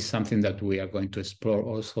 This is something that we are going to explore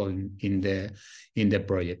also in the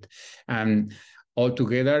project. And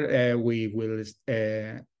altogether, we will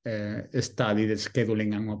study the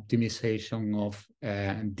scheduling and optimization of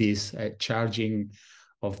this charging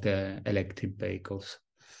of the electric vehicles.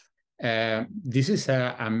 This is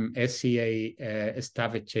a MSCA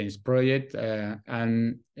Staff Exchange project,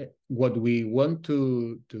 and what we want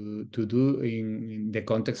to do in the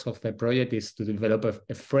context of the project is to develop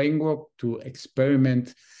a framework to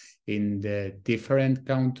experiment in the different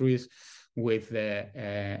countries with the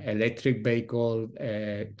electric vehicle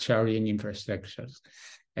charging infrastructures.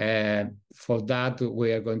 For that,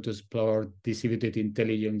 we are going to explore distributed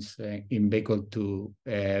intelligence in vehicle to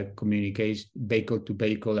communication, vehicle to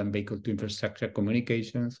vehicle and vehicle to infrastructure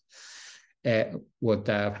communications. What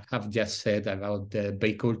I have just said about the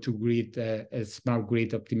vehicle to grid, smart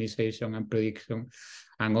grid optimization and prediction,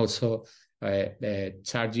 and also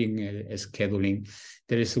charging scheduling.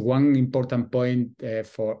 There is one important point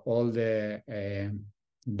for all the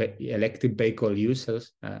electric vehicle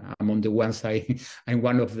users. I'm on the one side, I'm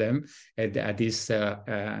one of them. That is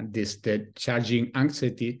the charging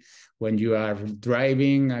anxiety when you are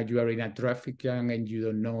driving, you are in a traffic jam, and you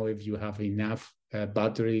don't know if you have enough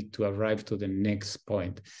battery to arrive to the next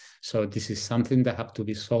point. So this is something that have to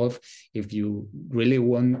be solved if you really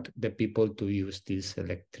want the people to use these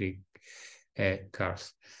electric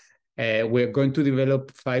cars. We're going to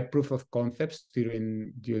develop 5 proof of concepts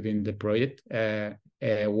during the project.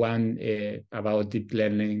 One about deep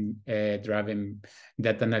learning driven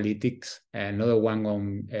data analytics, another one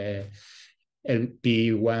on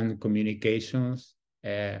LP1 communications,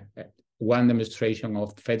 one demonstration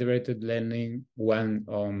of federated learning, one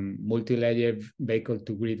on multi-layer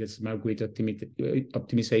vehicle-to-grid smart grid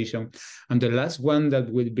optimization, and the last one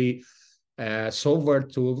that will be a software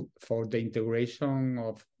tool for the integration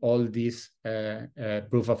of all these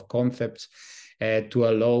proof of concepts to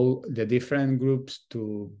allow the different groups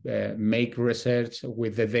to make research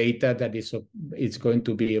with the data that is going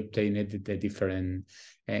to be obtained at the different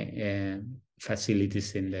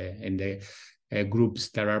facilities in the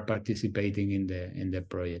groups that are participating in the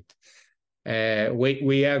project.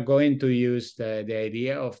 We are going to use the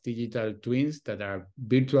idea of digital twins that are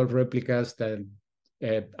virtual replicas that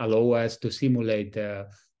allow us to simulate the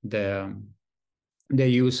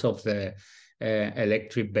use of the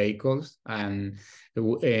electric vehicles. And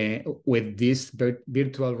with these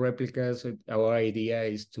virtual replicas, our idea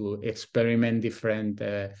is to experiment different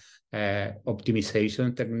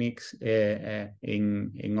optimization techniques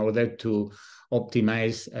in order to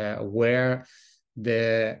optimize where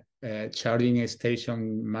the charging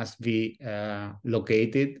station must be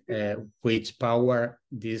located, which power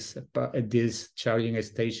this charging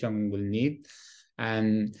station will need,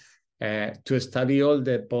 and to study all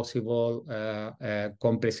the possible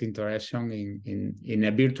complex interaction in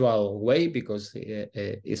a virtual way, because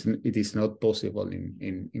it is not possible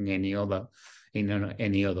in any other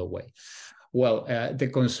way. Well, the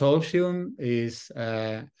consortium is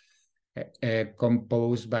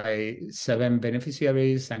composed by 7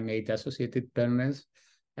 beneficiaries and 8 associated partners.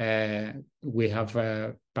 We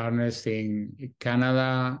have partners in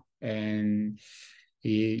Canada and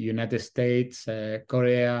United States,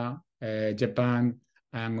 Korea, Japan,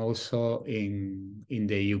 and also in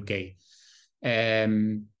the UK.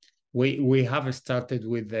 We have started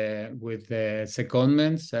with the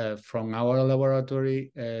secondments from our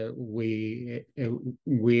laboratory. We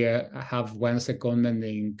have one secondment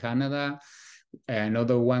in Canada,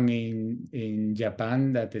 another one in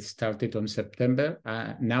Japan that started on September.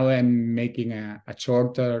 Now I'm making a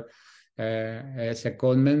shorter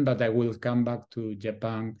secondment, but I will come back to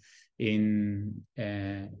Japan in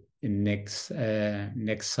next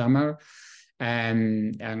summer.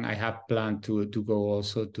 And I have planned to go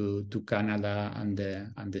also to Canada and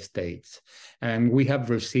the States. And we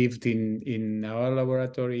have received in our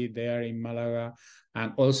laboratory there in Malaga,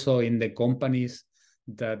 and also in the companies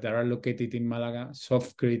that are located in Malaga,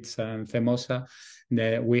 SoftGrids and Themosa,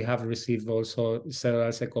 we have received also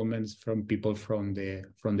several secondments from people from the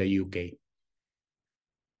UK.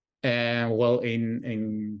 Well,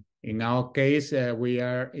 in our case, we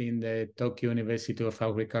are in the Tokyo University of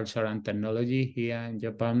Agriculture and Technology here in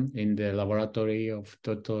Japan, in the laboratory of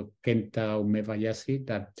Dr. Kenta Umebayashi,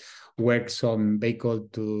 that works on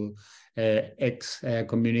vehicle-to-X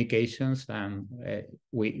communications, and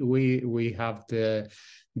we have the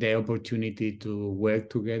opportunity to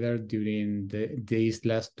work together during these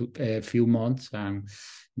last few months, and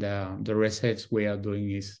the research we are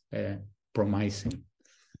doing is promising.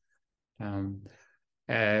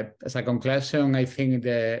 As a conclusion, I think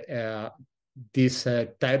this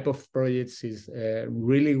type of projects is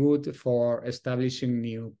really good for establishing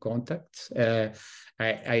new contacts. I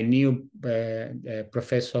knew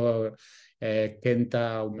Professor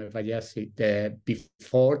Kenta Umebayashi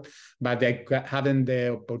before, but I hadn't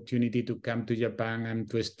the opportunity to come to Japan and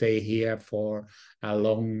to stay here for a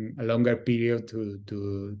longer period to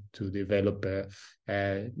develop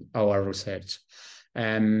our research.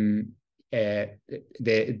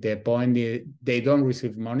 The point is they don't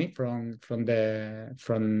receive money from the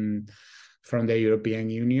European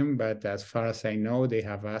Union, but as far as I know, they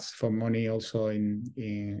have asked for money also in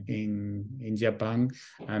Japan,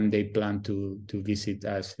 and they plan to visit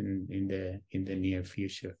us in the near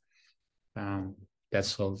future.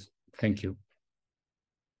 That's all. Thank you.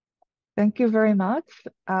 Thank you very much.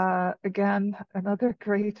 Again, another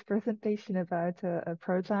great presentation about a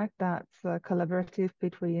project that's collaborative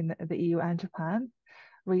between the EU and Japan.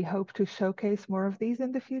 We hope to showcase more of these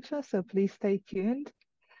in the future, so please stay tuned.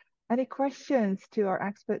 Any questions to our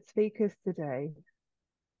expert speakers today?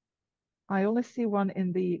 I only see one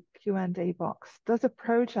in the Q&A box. Does a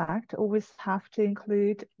project always have to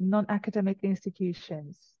include non-academic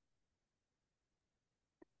institutions?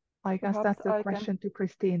 I guess that's a question to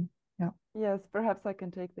Christine. Yeah. Yes, perhaps I can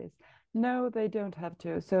take this. No, they don't have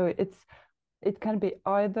to. So it can be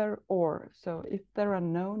either or. So if there are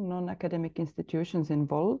no non-academic institutions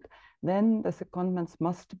involved, then the secondments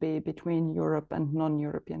must be between Europe and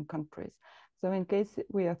non-European countries. So in case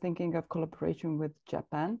we are thinking of collaboration with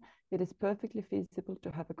Japan, it is perfectly feasible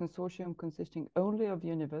to have a consortium consisting only of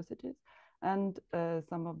universities, and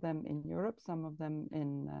some of them in Europe, some of them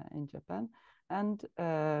in Japan, and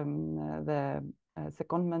the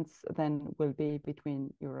secondments then will be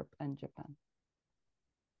between Europe and Japan.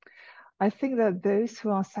 I think that those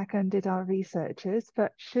who are seconded are researchers,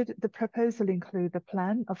 but should the proposal include the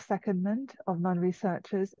plan of secondment of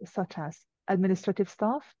non-researchers, such as administrative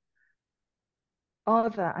staff?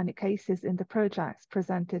 Are there any cases in the projects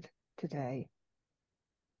presented today?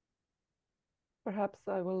 Perhaps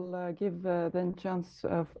I will give then chance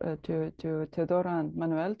to Teodora and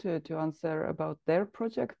Manuel to answer about their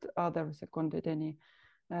project. Are there seconded any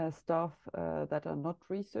staff that are not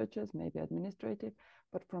researchers, maybe administrative?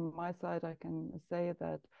 But from my side, I can say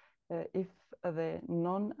that if the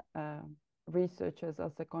non-researchers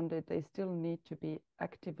are seconded, they still need to be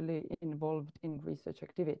actively involved in research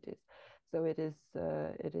activities. So it is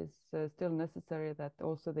still necessary that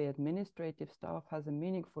also the administrative staff has a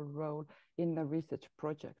meaningful role in the research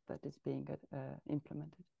project that is being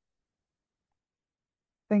implemented.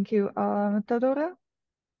 Thank you. Teodora?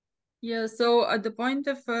 Yeah, so at the point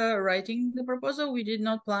of writing the proposal, we did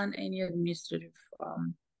not plan any administrative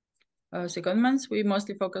secondments. We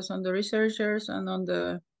mostly focus on the researchers and on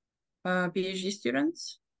the PhD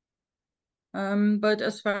students. But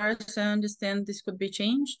as far as I understand, this could be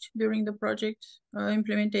changed during the project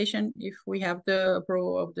implementation if we have the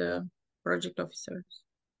approval of the project officers.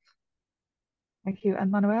 Thank you. And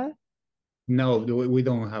Manuel? No, we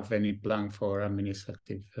don't have any plan for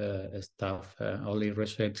administrative staff, only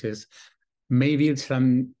researchers. Maybe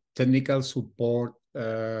some technical support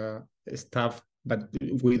staff, but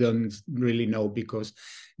we don't really know because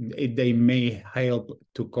they may help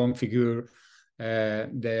to configure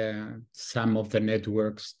some of the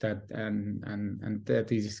networks that and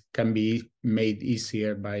that can be made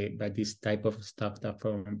easier by this type of stuff that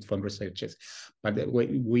from researchers, but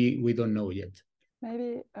we don't know yet.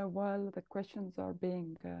 Maybe while the questions are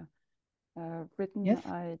being written, yes.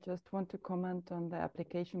 I just want to comment on the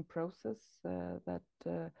application process that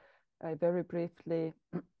I very briefly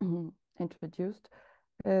introduced.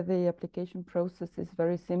 The application process is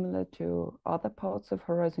very similar to other parts of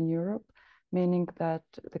Horizon Europe, meaning that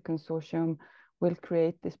the consortium will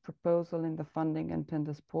create this proposal in the funding and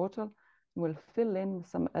tenders portal, will fill in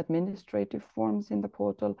some administrative forms in the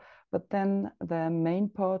portal, but then the main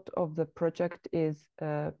part of the project is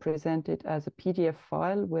presented as a PDF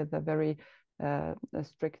file with a very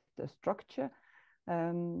strict structure,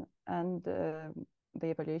 and the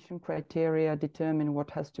evaluation criteria determine what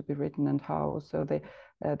has to be written and how. So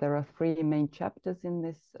there are three main chapters in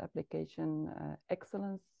this application: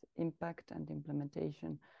 excellence, impact, and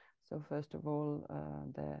implementation. So first of all,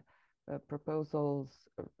 the proposal's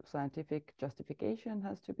scientific justification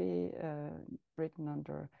has to be written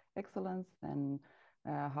under excellence, then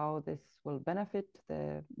how this will benefit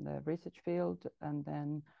the research field, and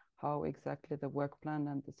then how exactly the work plan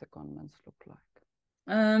and the secondments look like.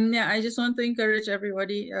 Yeah, I just want to encourage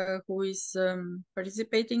everybody who is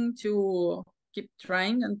participating to keep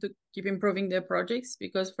trying and to keep improving their projects,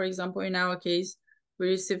 because, for example, in our case, we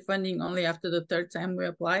received funding only after the third time we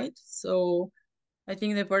applied. So I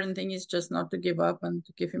think the important thing is just not to give up and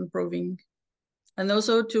to keep improving, and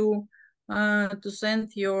also to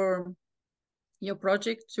send your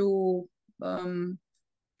project to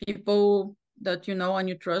people that you know and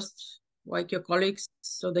you trust, like your colleagues,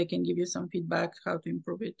 so they can give you some feedback how to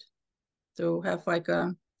improve it. To have like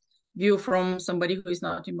a view from somebody who is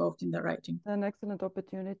not involved in the writing. An excellent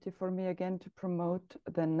opportunity for me again to promote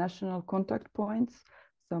the national contact points.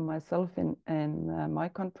 So myself in my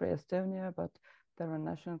country, Estonia, but there are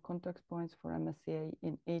national contact points for MSCA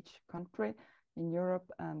in each country in Europe,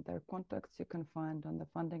 and their contacts you can find on the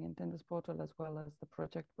funding and tenders portal as well as the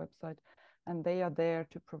project website. And they are there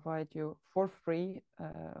to provide you for free,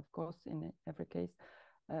 of course, in every case,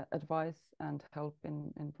 advice and help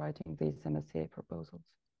in writing these MSCA proposals.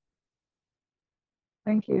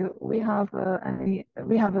 Thank you. We have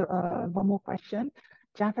one more question.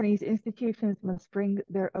 Japanese institutions must bring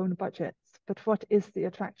their own budgets, but what is the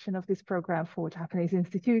attraction of this program for Japanese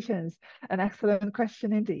institutions? An excellent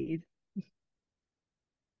question indeed.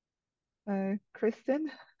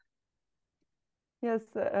 Kristen? Yes,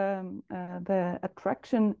 the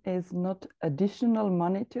attraction is not additional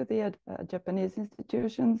money to the Japanese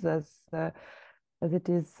institutions, as it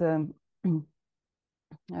is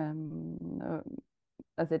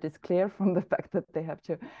as it is clear from the fact that they have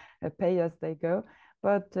to pay as they go.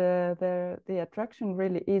 but the attraction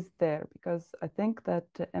really is there, because I think that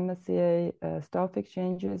MSCA staff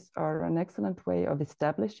exchanges are an excellent way of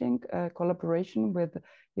establishing collaboration with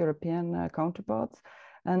European counterparts,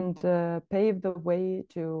 and pave the way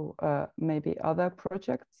to maybe other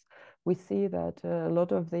projects. We see that a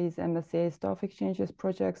lot of these MSCA staff exchanges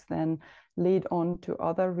projects then lead on to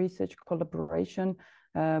other research collaboration,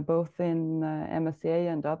 both in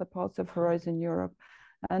MSCA and other parts of Horizon Europe.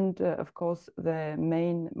 And of course, the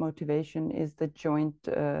main motivation is the joint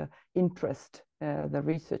interest, the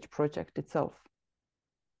research project itself.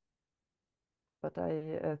 But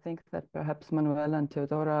I think that perhaps Manuel and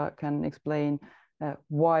Teodora can explain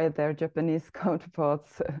why their Japanese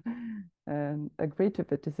counterparts agree to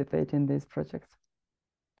participate in these projects.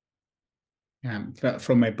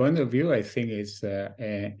 From my point of view, I think it's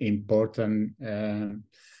important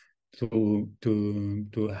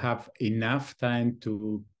to have enough time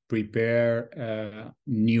to prepare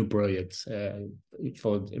new projects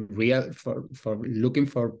for looking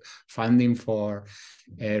for funding for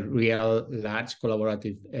real large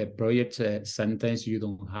collaborative projects. Sometimes you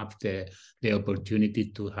don't have the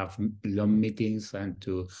opportunity to have long meetings and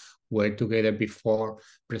to work together before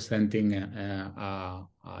presenting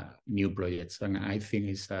new projects, and I think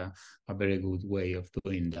it's a very good way of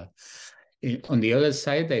doing that. On the other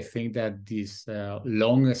side, I think that these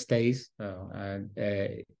long stays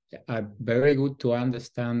are very good to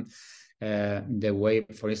understand the way,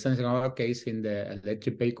 for instance, in our case, in the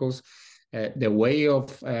electric vehicles, the way of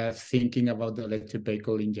thinking about the electric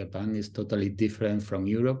vehicle in Japan is totally different from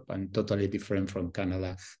Europe and totally different from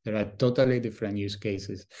Canada. There are totally different use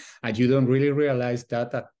cases, and you don't really realize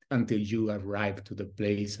that until you arrive to the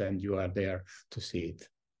place and you are there to see it.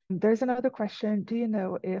 There's another question. Do you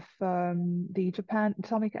know if the Japan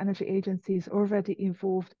Atomic Energy Agency is already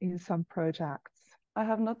involved in some projects? I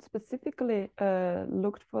have not specifically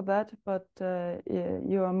looked for that, but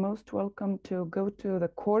you are most welcome to go to the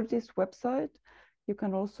Cordis website. You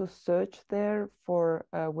can also search there for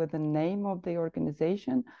with the name of the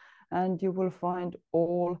organization, and you will find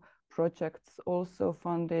all projects also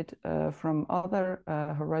funded from other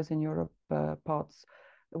Horizon Europe parts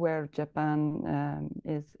where Japan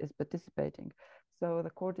is participating. So the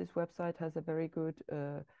Cordis website has a very good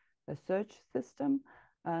search system,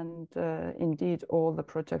 and indeed all the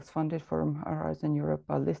projects funded from Horizon Europe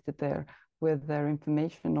are listed there with their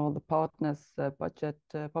information, all the partners, budget,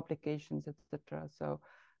 publications, etc. So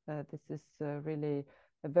this is really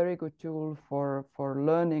a very good tool for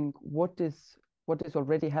learning what is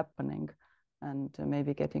already happening, and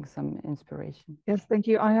maybe getting some inspiration. Yes, thank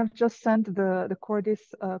you. I have just sent the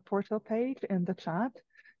Cordis portal page in the chat,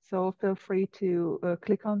 so feel free to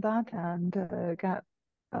click on that and get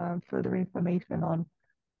further information on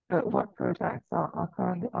what projects are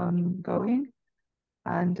currently ongoing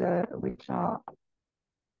and which are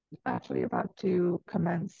actually about to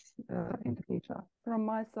commence in the future. From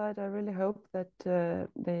my side, I really hope that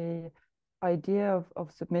the idea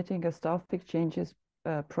of submitting a staff exchanges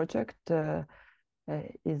project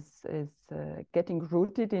is getting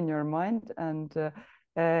rooted in your mind, and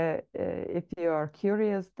if you are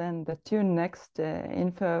curious, then the two next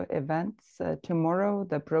info events tomorrow,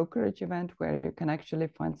 the brokerage event where you can actually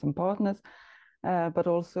find some partners, but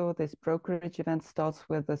also this brokerage event starts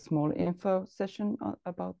with a small info session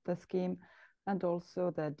about the scheme, and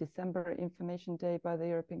also the December Information Day by the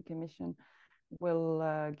European Commission will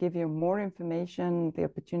give you more information, the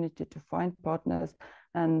opportunity to find partners,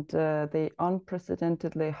 and the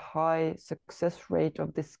unprecedentedly high success rate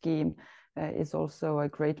of the scheme is also a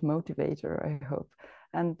great motivator, I hope.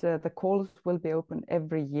 And the calls will be open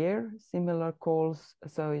every year, similar calls,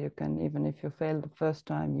 so you can, even if you fail the first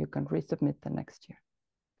time, you can resubmit the next year.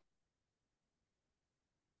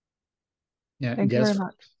 Yeah, thank you very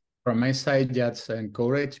much. From my side, just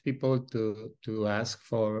encourage people to ask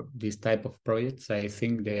for this type of projects. I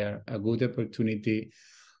think they are a good opportunity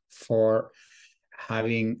for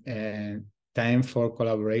having time for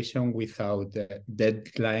collaboration without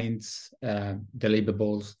deadlines,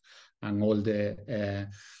 deliverables, and all the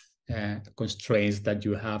constraints that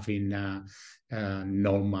you have in a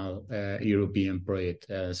normal European project.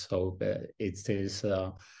 So it is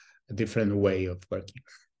a different way of working.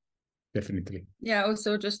 Definitely. Yeah,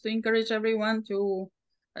 also just to encourage everyone to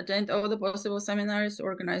attend all the possible seminars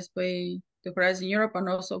organized by the Horizon Europe, and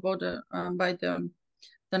also about by the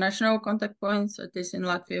national contact points, at least in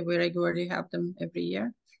Latvia, we regularly have them every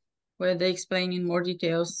year, where they explain in more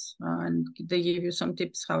details and they give you some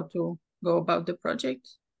tips how to go about the project.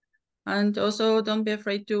 And also don't be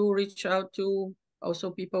afraid to reach out to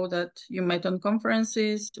also people that you met on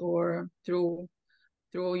conferences or through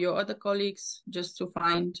through your other colleagues, just to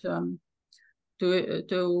find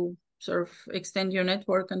to sort of extend your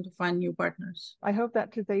network and to find new partners. I hope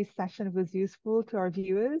that today's session was useful to our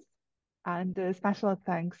viewers, and special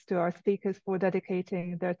thanks to our speakers for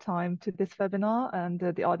dedicating their time to this webinar, and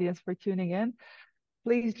the audience for tuning in.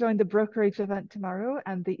 Please join the brokerage event tomorrow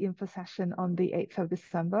and the info session on the 8th of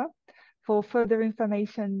December. For further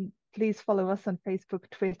information, please follow us on Facebook,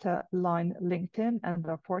 Twitter, Line, LinkedIn, and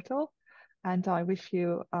our portal. And I wish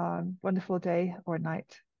you a wonderful day or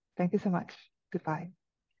night. Thank you so much. Goodbye.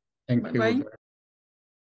 Thank Bye-bye. you.